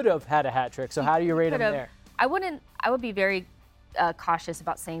could have had a hat trick. So how do you rate him there? I would be very cautious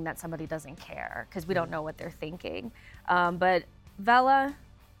about saying that somebody doesn't care, because we don't know what they're thinking. But Vela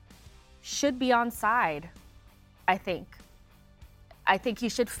should be on side, I think. I think he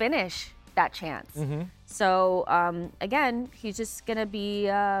should finish that chance. So, again, he's just going to be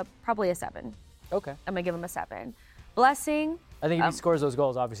probably a 7. Okay. I'm going to give him a 7. Blessing. I think if he scores those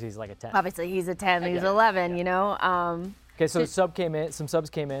goals, obviously he's like a 10. Obviously, he's a 10. He's 11, you know. Okay, so some subs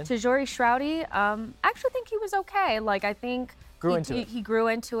came in. Tajori Shroudy, I actually think he was okay. Like, I think he grew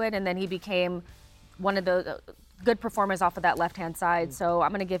into it, and then he became one of the good performers off of that left-hand side. So I'm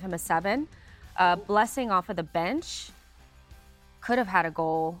going to give him a 7. Blessing off of the bench, could have had a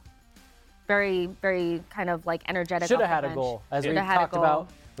goal. Very, very kind of like energetic. Should have had a goal, as we talked about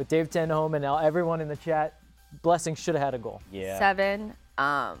with Dave Tenholm and everyone in the chat. Blessing should have had a goal. Yeah. 7.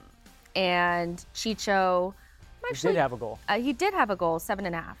 And Chicho. He did have a goal. He did have a goal,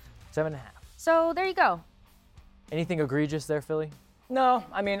 7.5. 7.5. So there you go. Anything egregious there, Philly? No,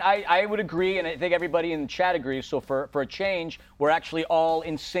 I mean, I would agree, and I think everybody in the chat agrees. So for a change, we're actually all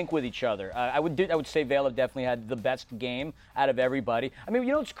in sync with each other. I would say Vela definitely had the best game out of everybody. I mean,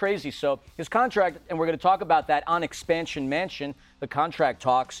 you know, it's crazy. So his contract, and we're going to talk about that on Expansion Mansion, the contract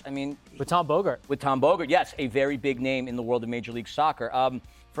talks. I mean, with Tom Bogert, yes, a very big name in the world of Major League Soccer.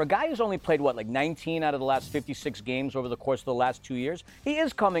 For a guy who's only played, 19 out of the last 56 games over the course of the last 2 years, he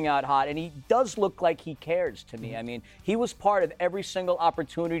is coming out hot, and he does look like he cares to me. I mean, he was part of every single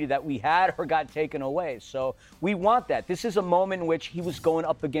opportunity that we had or got taken away. So we want that. This is a moment in which he was going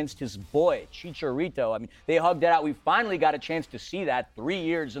up against his boy, Chicharito. I mean, they hugged it out. We finally got a chance to see that 3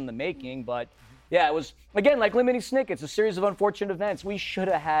 years in the making, but yeah, it was, again, like Lemony Snicket's, a series of unfortunate events. We should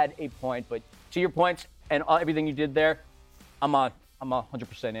have had a point, but to your points and everything you did there, I'm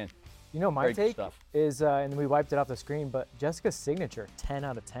 100% in. You know, my take is, and we wiped it off the screen, but Jessica's signature, 10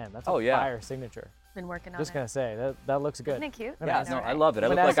 out of 10. That's a fire signature. Been working on Just going to say, that looks good. Isn't it cute? Yeah, no, I love it. I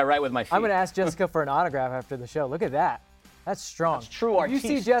look like I write with my feet. I'm going to ask Jessica for an autograph after the show. Look at that. That's strong. That's true artiste.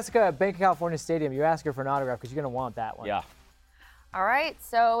 If you see Jessica at Bank of California Stadium, you ask her for an autograph because you're going to want that one. Yeah. All right,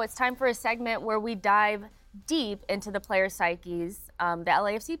 so it's time for a segment where we dive deep into the player psyches, the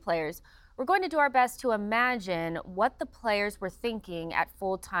LAFC players. We're going to do our best to imagine what the players were thinking at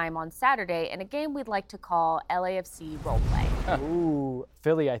full time on Saturday in a game we'd like to call LAFC Roleplay. Ooh,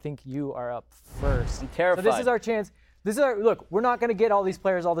 Philly, I think you are up first. I'm terrified. So this is our chance. Look, we're not going to get all these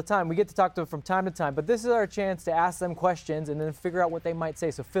players all the time. We get to talk to them from time to time, but this is our chance to ask them questions and then figure out what they might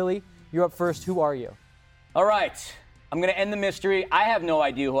say. So Philly, you're up first. Who are you? All right. I'm going to end the mystery. I have no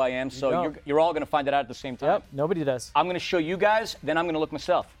idea who I am, so you're all going to find it out at the same time. Yep, nobody does. I'm going to show you guys, then I'm going to look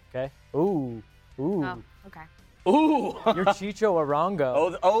myself. Okay. Ooh. Oh, okay. Ooh. You're Chicho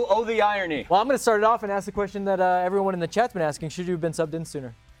Arango. Oh, the irony. Well, I'm going to start it off and ask the question that everyone in the chat's been asking. Should you have been subbed in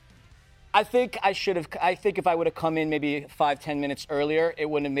sooner? I think I should have. I think if I would have come in maybe 5-10 minutes earlier, it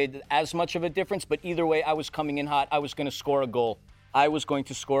wouldn't have made as much of a difference. But either way, I was coming in hot. I was going to score a goal. It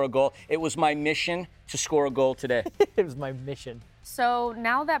was my mission to score a goal today. It was my mission. So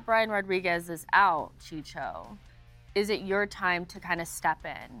now that Brian Rodriguez is out, Chicho, is it your time to kind of step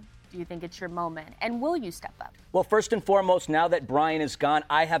in? Do you think it's your moment? And will you step up? Well, first and foremost, now that Brian is gone,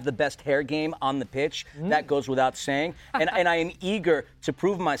 I have the best hair game on the pitch. That goes without saying. And I am eager to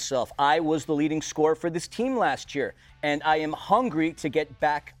prove myself. I was the leading scorer for this team last year. And I am hungry to get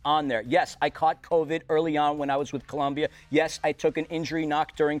back on there. Yes, I caught COVID early on when I was with Colombia. Yes, I took an injury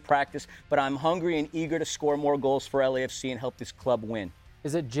knock during practice. But I'm hungry and eager to score more goals for LAFC and help this club win.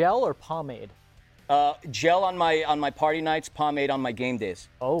 Is it gel or pomade? Gel on my party nights, pomade on my game days.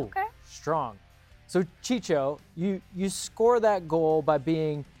 Oh, okay. Strong. So, Chicho, you score that goal by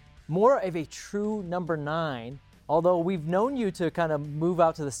being more of a true number 9, although we've known you to kind of move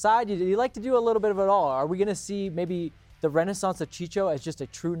out to the side. You like to do a little bit of it all. Are we going to see maybe the renaissance of Chicho as just a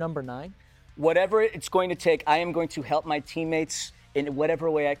true number 9? Whatever it's going to take, I am going to help my teammates in whatever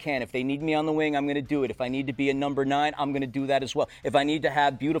way I can. If they need me on the wing, I'm going to do it. If I need to be a number 9, I'm going to do that as well. If I need to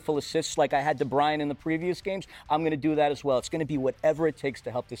have beautiful assists like I had to Brian in the previous games, I'm going to do that as well. It's going to be whatever it takes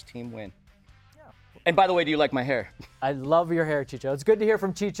to help this team win. Yeah. And by the way, do you like my hair? I love your hair, Chicho. It's good to hear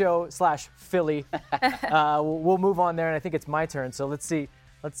from Chicho/Philly. We'll move on there, and I think it's my turn. So let's see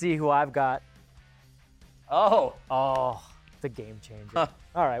who I've got. Oh, the game changer.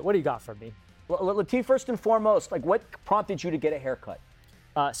 All right, what do you got for me? Latif, first and foremost, like what prompted you to get a haircut?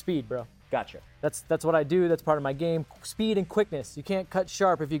 Speed, bro. Gotcha. That's what I do. That's part of my game. Speed and quickness. You can't cut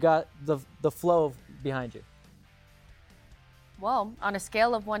sharp if you got the flow behind you. Well, on a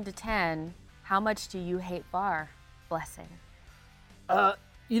scale of 1 to 10, how much do you hate VAR? Blessing.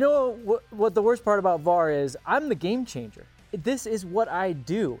 You know what the worst part about VAR is? I'm the game changer. This is what I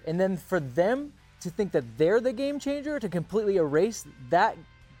do. And then for them to think that they're the game changer, to completely erase that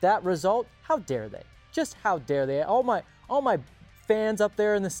result, how dare they? Just how dare they? All my fans up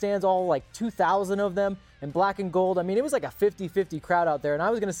there in the stands, all like 2,000 of them in black and gold. I mean, it was like a 50-50 crowd out there, and I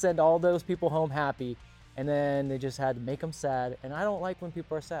was going to send all those people home happy, and then they just had to make them sad, and I don't like when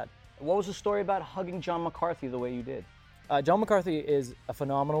people are sad. What was the story about hugging John McCarthy the way you did? John McCarthy is a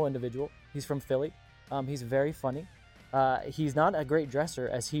phenomenal individual. He's from Philly. He's very funny. He's not a great dresser,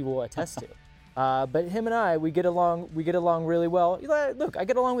 as he will attest to. But him and I, we get along really well. Look, I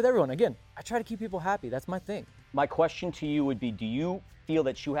get along with everyone. Again, I try to keep people happy. That's my thing. My question to you would be, do you feel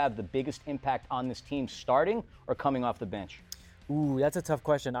that you have the biggest impact on this team starting or coming off the bench? Ooh, that's a tough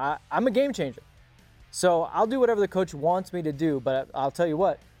question. I'm a game changer. So I'll do whatever the coach wants me to do, but I'll tell you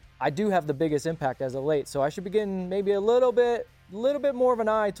what, I do have the biggest impact as of late. So I should be getting maybe a little bit more of an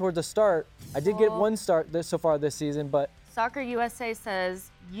eye towards the start. I did get one start so far this season, but Soccer USA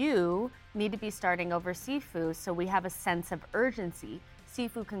says you need to be starting over Sifu, so we have a sense of urgency.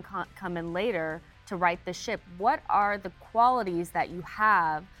 Sifu can come in later to right the ship. What are the qualities that you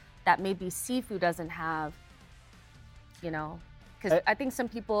have that maybe Sifu doesn't have? You know, because I think some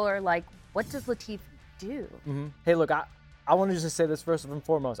people are like, what does Latif do? Mm-hmm. Hey, look, I want to just say this first and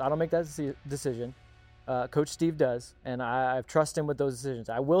foremost. I don't make that decision. Coach Steve does, and I trust him with those decisions.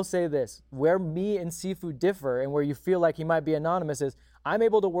 I will say this, where me and Sifu differ and where you feel like he might be anonymous is I'm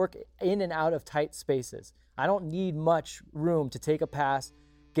able to work in and out of tight spaces. I don't need much room to take a pass,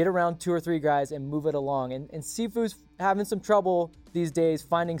 get around 2 or 3 guys, and move it along. And Sifu's having some trouble these days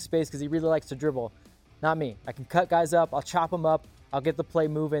finding space because he really likes to dribble. Not me. I can cut guys up, I'll chop them up, I'll get the play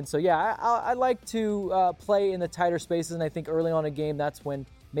moving. So yeah, I like to play in the tighter spaces, and I think early on in a game, that's when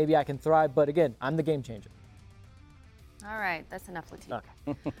maybe I can thrive. But again, I'm the game changer. All right, that's enough, Latif.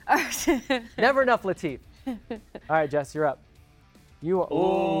 Okay. Never enough, Latif. All right, Jess, you're up. You are.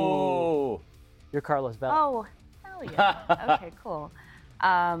 Ooh. You're Carlos Vela. Oh, hell yeah. Okay, cool.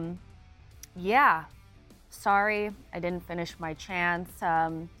 Yeah. Sorry, I didn't finish my chance.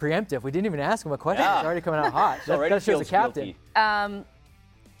 Preemptive. We didn't even ask him a question. Yeah. He's already coming out hot. That shows a captain.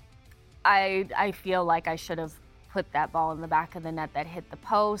 I feel like I should have put that ball in the back of the net that hit the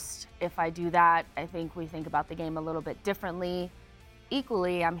post. If I do that, I think we think about the game a little bit differently.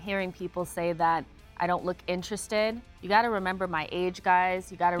 Equally, I'm hearing people say that I don't look interested. You got to remember my age,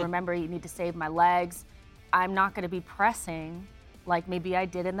 guys. You got to remember you need to save my legs. I'm not going to be pressing like maybe I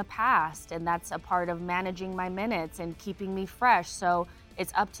did in the past, and that's a part of managing my minutes and keeping me fresh. So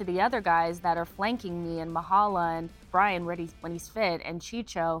it's up to the other guys that are flanking me, and Mahala and Brian when he's fit, and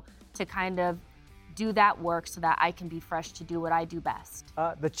Chicho, to kind of do that work so that I can be fresh to do what I do best.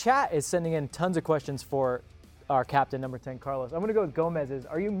 The chat is sending in tons of questions for our captain, number 10, Carlos. I'm going to go with Gomez's.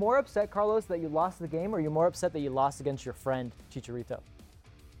 Are you more upset, Carlos, that you lost the game, or are you more upset that you lost against your friend, Chicharito?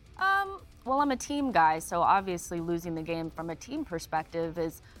 Well, I'm a team guy, so obviously losing the game from a team perspective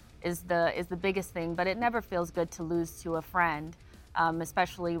is the biggest thing, but it never feels good to lose to a friend,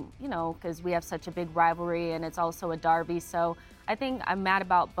 especially, you know, because we have such a big rivalry and it's also a derby. So I think I'm mad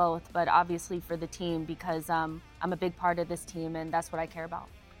about both, but obviously for the team because I'm a big part of this team and that's what I care about.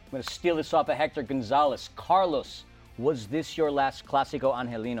 I'm going to steal this off of Hector Gonzalez. Carlos, was this your last Clásico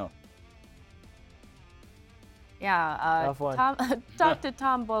Angelino? Yeah, talk to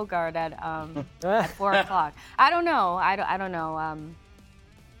Tom Bogart at 4 o'clock. I don't know. I don't know.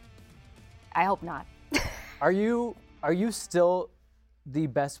 I hope not. Are you still the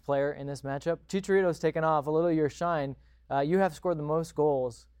best player in this matchup? Chicharito's taken off a little of your shine. You have scored the most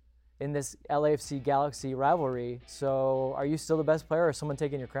goals in this LAFC Galaxy rivalry. So are you still the best player, or is someone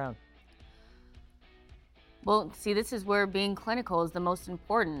taking your crown? Well, see, this is where being clinical is the most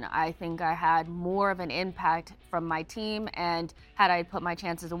important. I think I had more of an impact from my team, and had I put my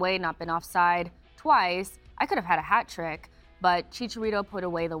chances away, not been offside twice, I could have had a hat trick. But Chicharito put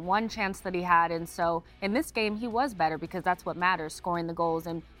away the one chance that he had, and so in this game, he was better because that's what matters, scoring the goals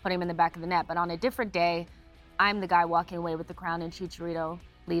and putting him in the back of the net. But on a different day, I'm the guy walking away with the crown, and Chicharito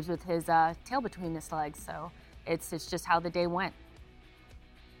leaves with his tail between his legs. So it's just how the day went.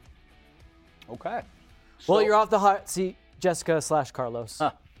 Okay. Well, So- you're off the hot seat, Jessica/Carlos.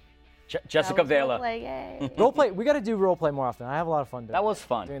 Jessica Vela. Role play. We got to do role play more often. I have a lot of fun doing That was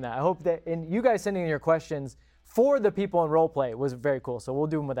fun. doing that. I hope that, and you guys sending in your questions for the people in role play was very cool. So we'll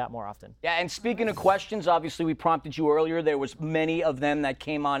do them with that more often. Yeah, and speaking of questions, obviously we prompted you earlier. There was many of them that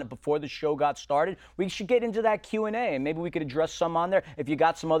came on before the show got started. We should get into that Q&A, and maybe we could address some on there. If you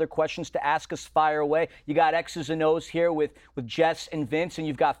got some other questions to ask us, fire away. You got X's and O's here with Jess and Vince, and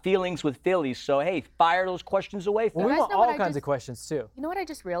you've got feelings with Phillies. So, hey, fire those questions away. Well, we guys want know what all I kinds just- of questions too. You know what I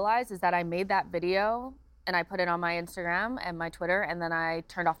just realized is that I made that video and I put it on my Instagram and my Twitter, and then I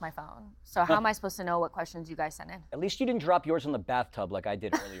turned off my phone. So how am I supposed to know what questions you guys sent in? At least you didn't drop yours in the bathtub like I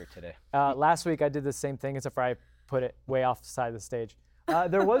did earlier today. Last week I did the same thing, except for I put it way off the side of the stage.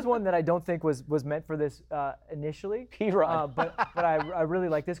 There was one that I don't think was meant for this initially. P-Rod. But I really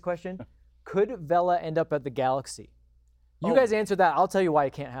like this question. Could Vela end up at the Galaxy? You guys answered that. I'll tell you why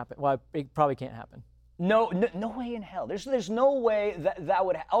it can't happen. Why it probably can't happen. No way in hell. There's no way that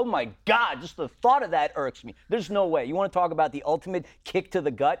would. Oh my God! Just the thought of that irks me. There's no way. You want to talk about the ultimate kick to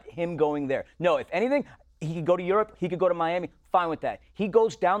the gut? Him going there. No. If anything, he could go to Europe. He could go to Miami. Fine with that. He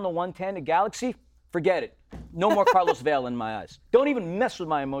goes down the 110 to Galaxy. Forget it. No more Carlos Vela in my eyes. Don't even mess with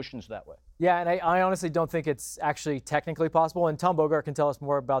my emotions that way. Yeah, and I honestly don't think it's actually technically possible. And Tom Bogart can tell us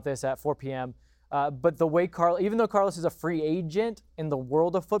more about this at 4 p.m. But the way even though Carlos is a free agent in the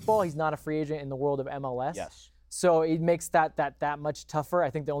world of football, he's not a free agent in the world of MLS. Yes. So it makes that much tougher. I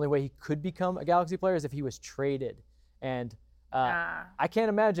think the only way he could become a Galaxy player is if he was traded. And I can't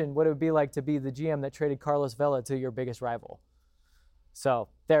imagine what it would be like to be the GM that traded Carlos Vela to your biggest rival. So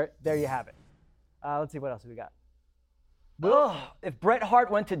there you have it. Let's see what else we got. Ugh, if Bret Hart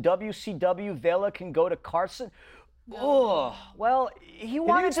went to WCW, Vela can go to Carson. Oh, well, he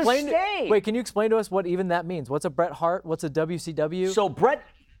wanted to stay. Wait, can you explain to us what even that means? What's a Bret Hart? What's a WCW? So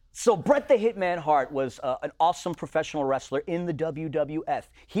Bret the Hitman Hart was an awesome professional wrestler in the WWF.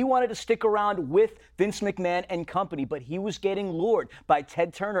 He wanted to stick around with Vince McMahon and company, but he was getting lured by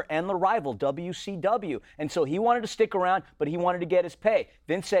Ted Turner and the rival WCW. And so he wanted to stick around, but he wanted to get his pay.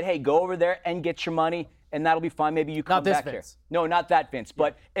 Vince said, hey, go over there and get your money, and that'll be fine. Maybe you come Not this back Vince. here. No, not that Vince.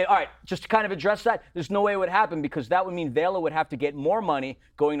 But, all right, just to kind of address that, there's no way it would happen because that would mean Vela would have to get more money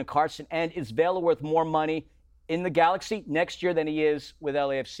going to Carson. And is Vela worth more money in the Galaxy next year than he is with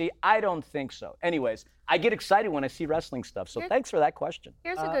LAFC? I don't think so. Anyways, I get excited when I see wrestling stuff. So thanks for that question.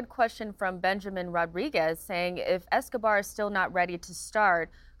 Here's a good question from Benjamin Rodriguez saying, if Escobar is still not ready to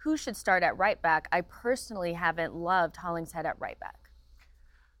start, who should start at right back? I personally haven't loved Hollingshead at right back.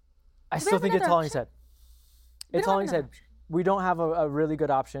 I still think it's Hollingshead. It's Hollingshead. We don't have a really good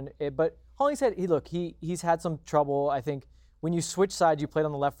option. But Hollingshead, he's had some trouble. I think when you switch sides, you played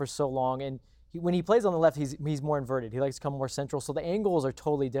on the left for so long, and when he plays on the left, he's more inverted. He likes to come more central, so the angles are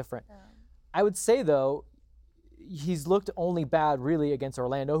totally different. Yeah. I would say, though, he's looked only bad really against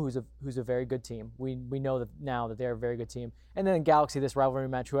Orlando, who's a very good team. We know that now that they're a very good team. And then Galaxy, this rivalry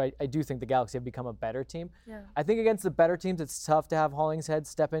match, who I do think the Galaxy have become a better team. Yeah. I think against the better teams, it's tough to have Hollingshead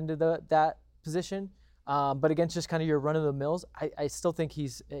step into that position. But against just kind of your run-of-the-mills, I still think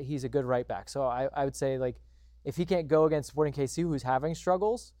he's a good right back. So I would say, like, if he can't go against Sporting KC, who's having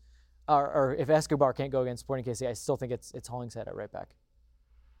struggles, or if Escobar can't go against Sporting KC, I still think it's Hollingshead at right back.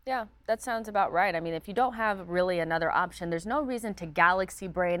 Yeah, that sounds about right. I mean, if you don't have really another option, there's no reason to Galaxy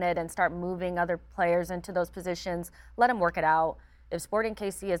brain it and start moving other players into those positions. Let him work it out. If Sporting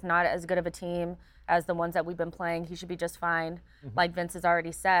KC is not as good of a team as the ones that we've been playing, he should be just fine, like Vince has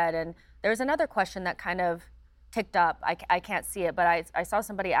already said. And there's another question that kind of ticked up. I can't see it, but I saw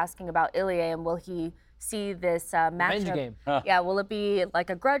somebody asking about Ilie and will he see this matchup? Game. Yeah, will it be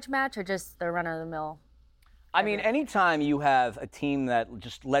like a grudge match or just the run-of-the-mill? I mean, anytime you have a team that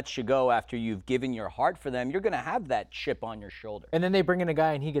just lets you go after you've given your heart for them, you're going to have that chip on your shoulder. And then they bring in a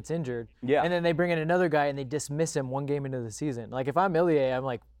guy and he gets injured. Yeah. And then they bring in another guy and they dismiss him one game into the season. Like, if I'm Ilie, I'm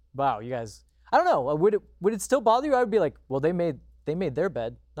like, wow, you guys, I don't know. Would it still bother you? I would be like, well, they made their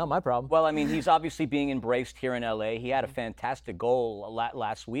bed. Not my problem. Well, I mean, he's obviously being embraced here in LA. He had a fantastic goal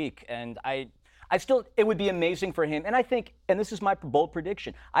last week, and it would be amazing for him. And I think, and this is my bold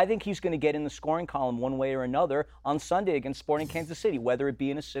prediction, I think he's going to get in the scoring column one way or another on Sunday against Sporting Kansas City, whether it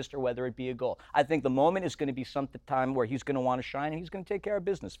be an assist or whether it be a goal. I think the moment is going to be some time where he's going to want to shine and he's going to take care of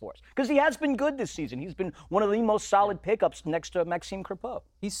business for us. Because he has been good this season. He's been one of the most solid pickups next to Maxime Crepeau.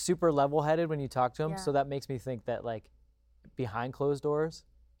 He's super level-headed when you talk to him, so that makes me think that, like, behind closed doors,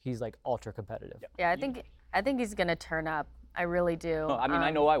 he's, like, ultra competitive. Yeah, I think he's going to turn up. I really do. I mean,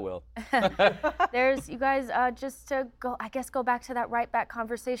 I know I will. There's, you guys, just to go back to that right back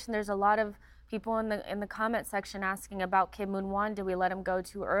conversation, there's a lot of people in the comment section asking about Kim Moon-won. Did we let him go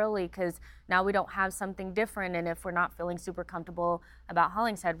too early? Because now we don't have something different, and if we're not feeling super comfortable about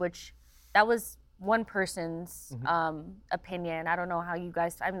Hollingshead, which that was one person's opinion. I don't know how you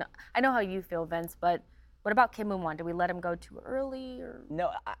guys. I know how you feel, Vince, but what about Kim Moon-won? Did we let him go too early? Or?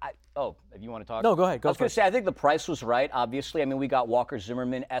 No, if you want to talk. No, go ahead. I was going to say, I think the price was right, obviously. I mean, we got Walker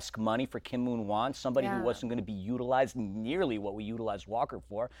Zimmerman-esque money for Kim Moon-won, somebody who wasn't going to be utilized nearly what we utilized Walker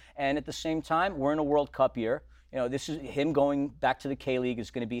for. And at the same time, we're in a World Cup year. You know, this is him going back to the K-League is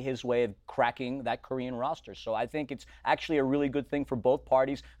going to be his way of cracking that Korean roster. So I think it's actually a really good thing for both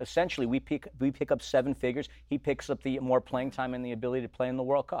parties. Essentially, we pick up 7 figures. He picks up the more playing time and the ability to play in the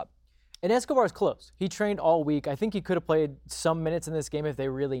World Cup. And Escobar's close. He trained all week. I think he could have played some minutes in this game if they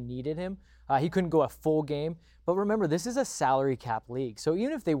really needed him. He couldn't go a full game. But remember, this is a salary cap league. So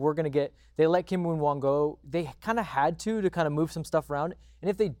even if they were going to they let Kim Moon-won go, they kind of had to kind of move some stuff around. And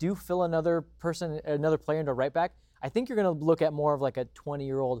if they do fill another player into right back, I think you're going to look at more of like a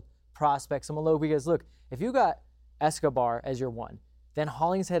 20-year-old prospect, someone low. Because look, if you got Escobar as your 1, then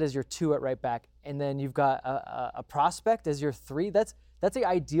Hollingshead as your 2 at right back, and then you've got a prospect as your 3, that's the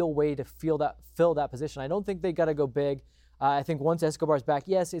ideal way to fill that position. I don't think they got to go big. I think once Escobar's back,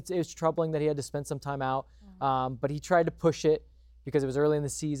 yes, it's troubling that he had to spend some time out, but he tried to push it because it was early in the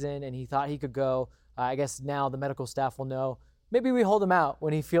season and he thought he could go. I guess now the medical staff will know. Maybe we hold him out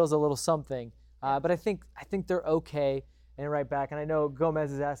when he feels a little something. But I think they're okay in right back. And I know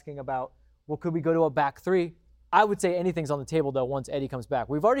Gomez is asking about, well, could we go to a back 3? I would say anything's on the table, though, once Eddie comes back.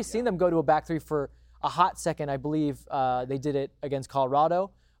 We've already seen them go to a back 3 for a hot second. I believe they did it against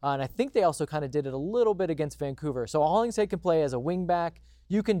Colorado. And I think they also kind of did it a little bit against Vancouver. So Hollingshead can play as a wing back.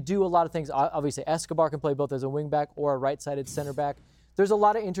 You can do a lot of things. Obviously, Escobar can play both as a wing back or a right-sided center back. There's a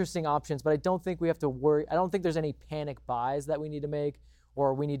lot of interesting options, but I don't think we have to worry. I don't think there's any panic buys that we need to make,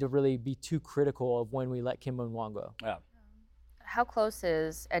 or we need to really be too critical of when we let Kim Moon-won go. Yeah. How close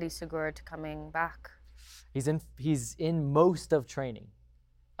is Eddie Segura to coming back? He's in most of training.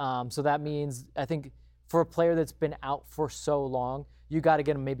 So that means, I think, for a player that's been out for so long, you got to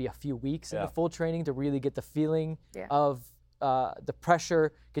get him maybe a few weeks into full training to really get the feeling of the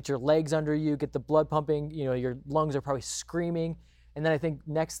pressure, get your legs under you, get the blood pumping. You know, your lungs are probably screaming. And then I think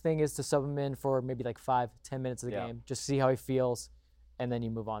next thing is to sub him in for maybe like 5-10 minutes of the game, just see how he feels, and then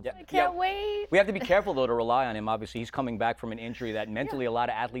you move on. I can't wait. We have to be careful, though, to rely on him. Obviously, he's coming back from an injury that mentally a lot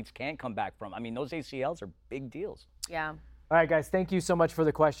of athletes can't come back from. I mean, those ACLs are big deals. Yeah. All right, guys, thank you so much for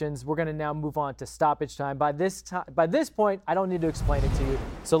the questions. We're going to now move on to stoppage time. By this point, I don't need to explain it to you.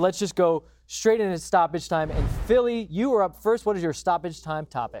 So let's just go straight into stoppage time. And Philly, you are up first. What is your stoppage time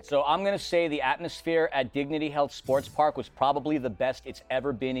topic? So I'm going to say the atmosphere at Dignity Health Sports Park was probably the best it's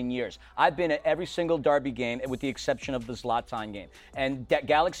ever been in years. I've been at every single Derby game with the exception of the Zlatan game. And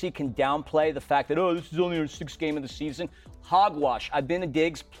Galaxy can downplay the fact that, this is only our 6th game of the season. Hogwash. I've been to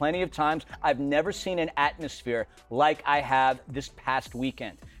Diggs plenty of times. I've never seen an atmosphere like I have this past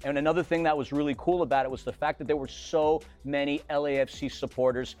weekend. And another thing that was really cool about it was the fact that there were so many LAFC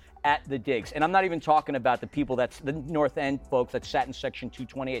supporters at the Diggs. And I'm not even talking about the people the North End folks that sat in section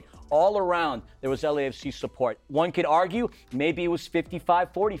 228. All around, there was LAFC support. One could argue maybe it was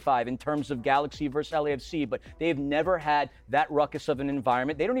 55-45 in terms of Galaxy versus LAFC, but they've never had that ruckus of an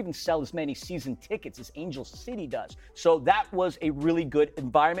environment. They don't even sell as many season tickets as Angel City does. So that was a really good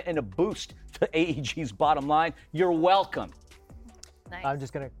environment and a boost to AEG's bottom line. You're welcome. Nice. I'm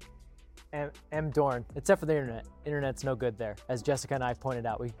just going to M. Dorn, except for the internet. Internet's no good there. As Jessica and I pointed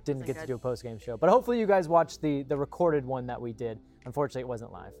out, we didn't get to do a post-game show. But hopefully you guys watched the recorded one that we did. Unfortunately, it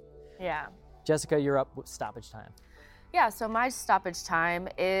wasn't live. Yeah. Jessica, you're up with stoppage time. Yeah, so my stoppage time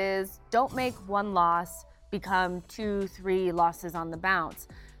is don't make one loss become 2-3 losses on the bounce.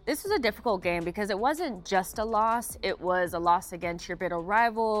 This was a difficult game because it wasn't just a loss. It was a loss against your bitter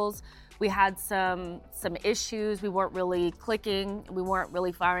rivals. We had some issues. We weren't really clicking. We weren't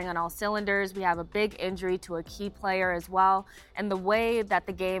really firing on all cylinders. We have a big injury to a key player as well. And the way that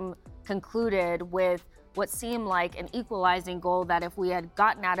the game concluded with what seemed like an equalizing goal that if we had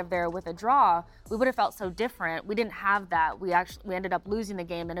gotten out of there with a draw, we would have felt so different. We didn't have that. We ended up losing the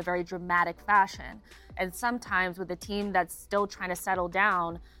game in a very dramatic fashion. And sometimes with a team that's still trying to settle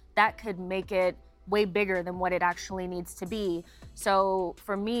down, that could make it way bigger than what it actually needs to be. So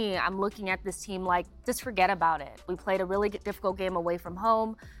for me, I'm looking at this team like, just forget about it. We played a really difficult game away from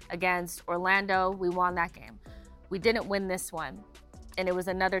home against Orlando. We won that game. We didn't win this one. And it was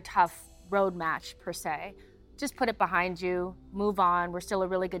another tough road match per se. Just put it behind you, move on. We're still a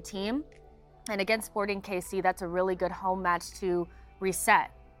really good team. And against Sporting KC, that's a really good home match to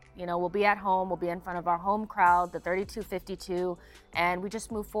reset. You know, we'll be at home, we'll be in front of our home crowd, the 32-52, and we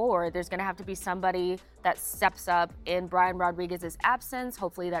just move forward. There's going to have to be somebody that steps up in Brian Rodriguez's absence.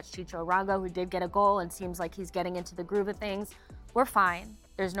 Hopefully that's Chicho Arango, who did get a goal and seems like he's getting into the groove of things. We're fine.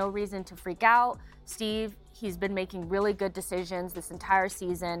 There's no reason to freak out. Steve, he's been making really good decisions this entire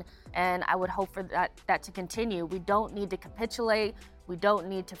season, and I would hope for that to continue. We don't need to capitulate. We don't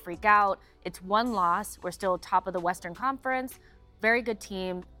need to freak out. It's one loss. We're still top of the Western Conference. Very good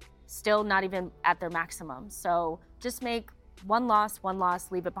team, still not even at their maximum. So just make one loss,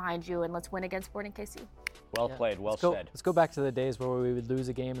 leave it behind you, and let's win against Sporting KC. Well played, well said. said. Let's go back to the days where we would lose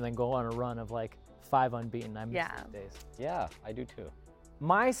a game and then go on a run of like 5 unbeaten. I miss those days. Yeah, I do too.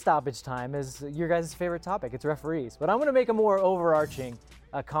 My stoppage time is your guys' favorite topic. It's referees. But I'm going to make a more overarching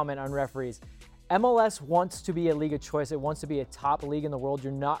comment on referees. MLS wants to be a league of choice. It wants to be a top league in the world.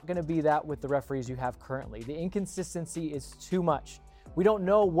 You're not going to be that with the referees you have currently. The inconsistency is too much. We don't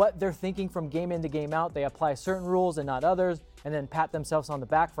know what they're thinking from game in to game out. They apply certain rules and not others, and then pat themselves on the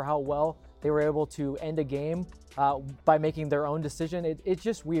back for how well they were able to end a game by making their own decision. It's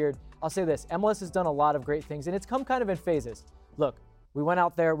just weird. I'll say this. MLS has done a lot of great things, and it's come kind of in phases. Look, we went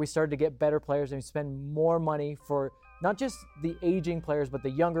out there, we started to get better players, and we spend more money for not just the aging players, but the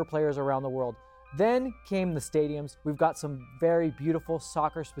younger players around the world. Then came the stadiums. We've got some very beautiful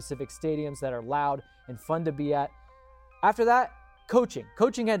soccer-specific stadiums that are loud and fun to be at. After that, coaching.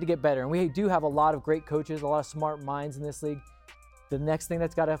 Coaching had to get better, and we do have a lot of great coaches, a lot of smart minds in this league. The next thing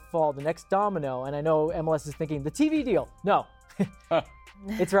that's got to fall, the next domino, and I know MLS is thinking, the TV deal. No,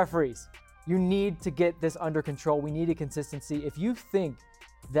 it's referees. You need to get this under control. We need a consistency. If you think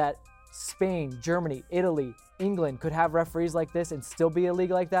that Spain, Germany, Italy, England could have referees like this and still be a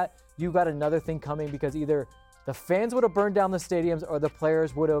league like that, you got another thing coming, because either the fans would have burned down the stadiums or the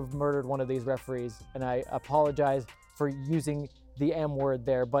players would have murdered one of these referees. And I apologize for using the M word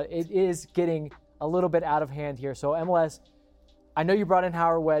there, but it is getting a little bit out of hand here. So MLS, I know you brought in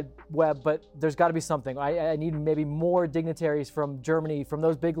Howard Webb, but there's got to be something. I need maybe more dignitaries from Germany, from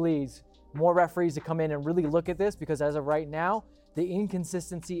those big leagues, more referees to come in and really look at this, because as of right now, the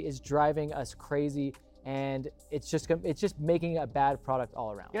inconsistency is driving us crazy, and it's just making a bad product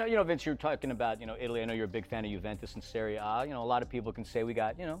all around. You know, Vince, you're talking about, Italy. I know you're a big fan of Juventus and Serie A. A lot of people can say we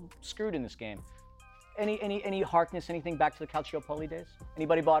got, screwed in this game. Any harkness, anything back to the Calciopoli days?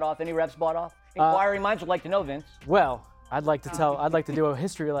 Anybody bought off? Any refs bought off? Inquiring minds would like to know, Vince. Well, I'd like to do a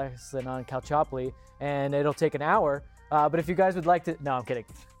history lesson on Calciopoli, and it'll take an hour. But if you guys would like to, no, I'm kidding.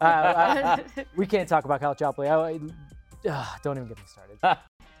 We can't talk about Calciopoli. Don't even get me started.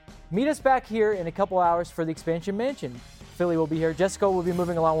 Meet us back here in a couple hours for the Expansion Mansion. Philly will be here. Jessica will be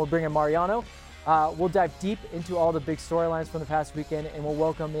moving along. We'll bring in Mariano. We'll dive deep into all the big storylines from the past weekend, and we'll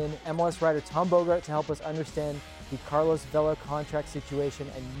welcome in MLS writer Tom Bogart to help us understand the Carlos Vela contract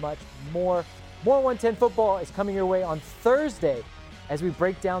situation and much more. More 110 football is coming your way on Thursday as we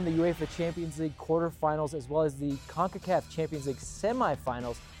break down the UEFA Champions League quarterfinals as well as the CONCACAF Champions League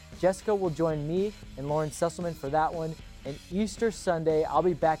semifinals. Jessica will join me and Lauren Sesselman for that one. And Easter Sunday, I'll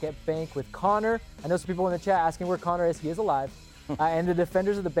be back at Bank with Connor. I know some people in the chat asking where Connor is. He is alive. And the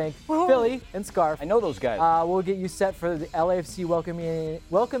defenders of the Bank, Philly and Scarf. I know those guys. We'll get you set for the LAFC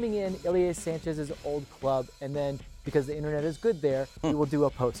welcoming in Ilie Sanchez's old club. And then, because the internet is good there, we will do a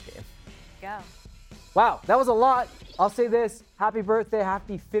post game. Go. Wow, that was a lot. I'll say this. Happy birthday,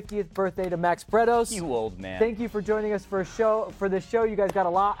 happy 50th birthday to Max Bredos. You old man. Thank you for joining us for this show. You guys got a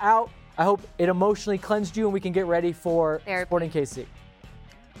lot out. I hope it emotionally cleansed you and we can get ready for Sporting KC.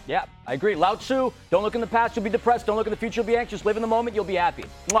 Yeah, I agree. Lao Tzu, don't look in the past, you'll be depressed. Don't look in the future, you'll be anxious. Live in the moment, you'll be happy.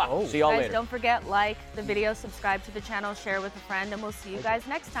 Mwah. See y'all later. Don't forget, like the video, subscribe to the channel, share with a friend, and we'll see you guys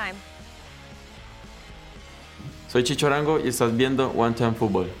next time. Soy Chicho Arango y estás viendo 110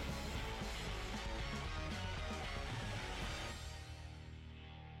 Fútbol.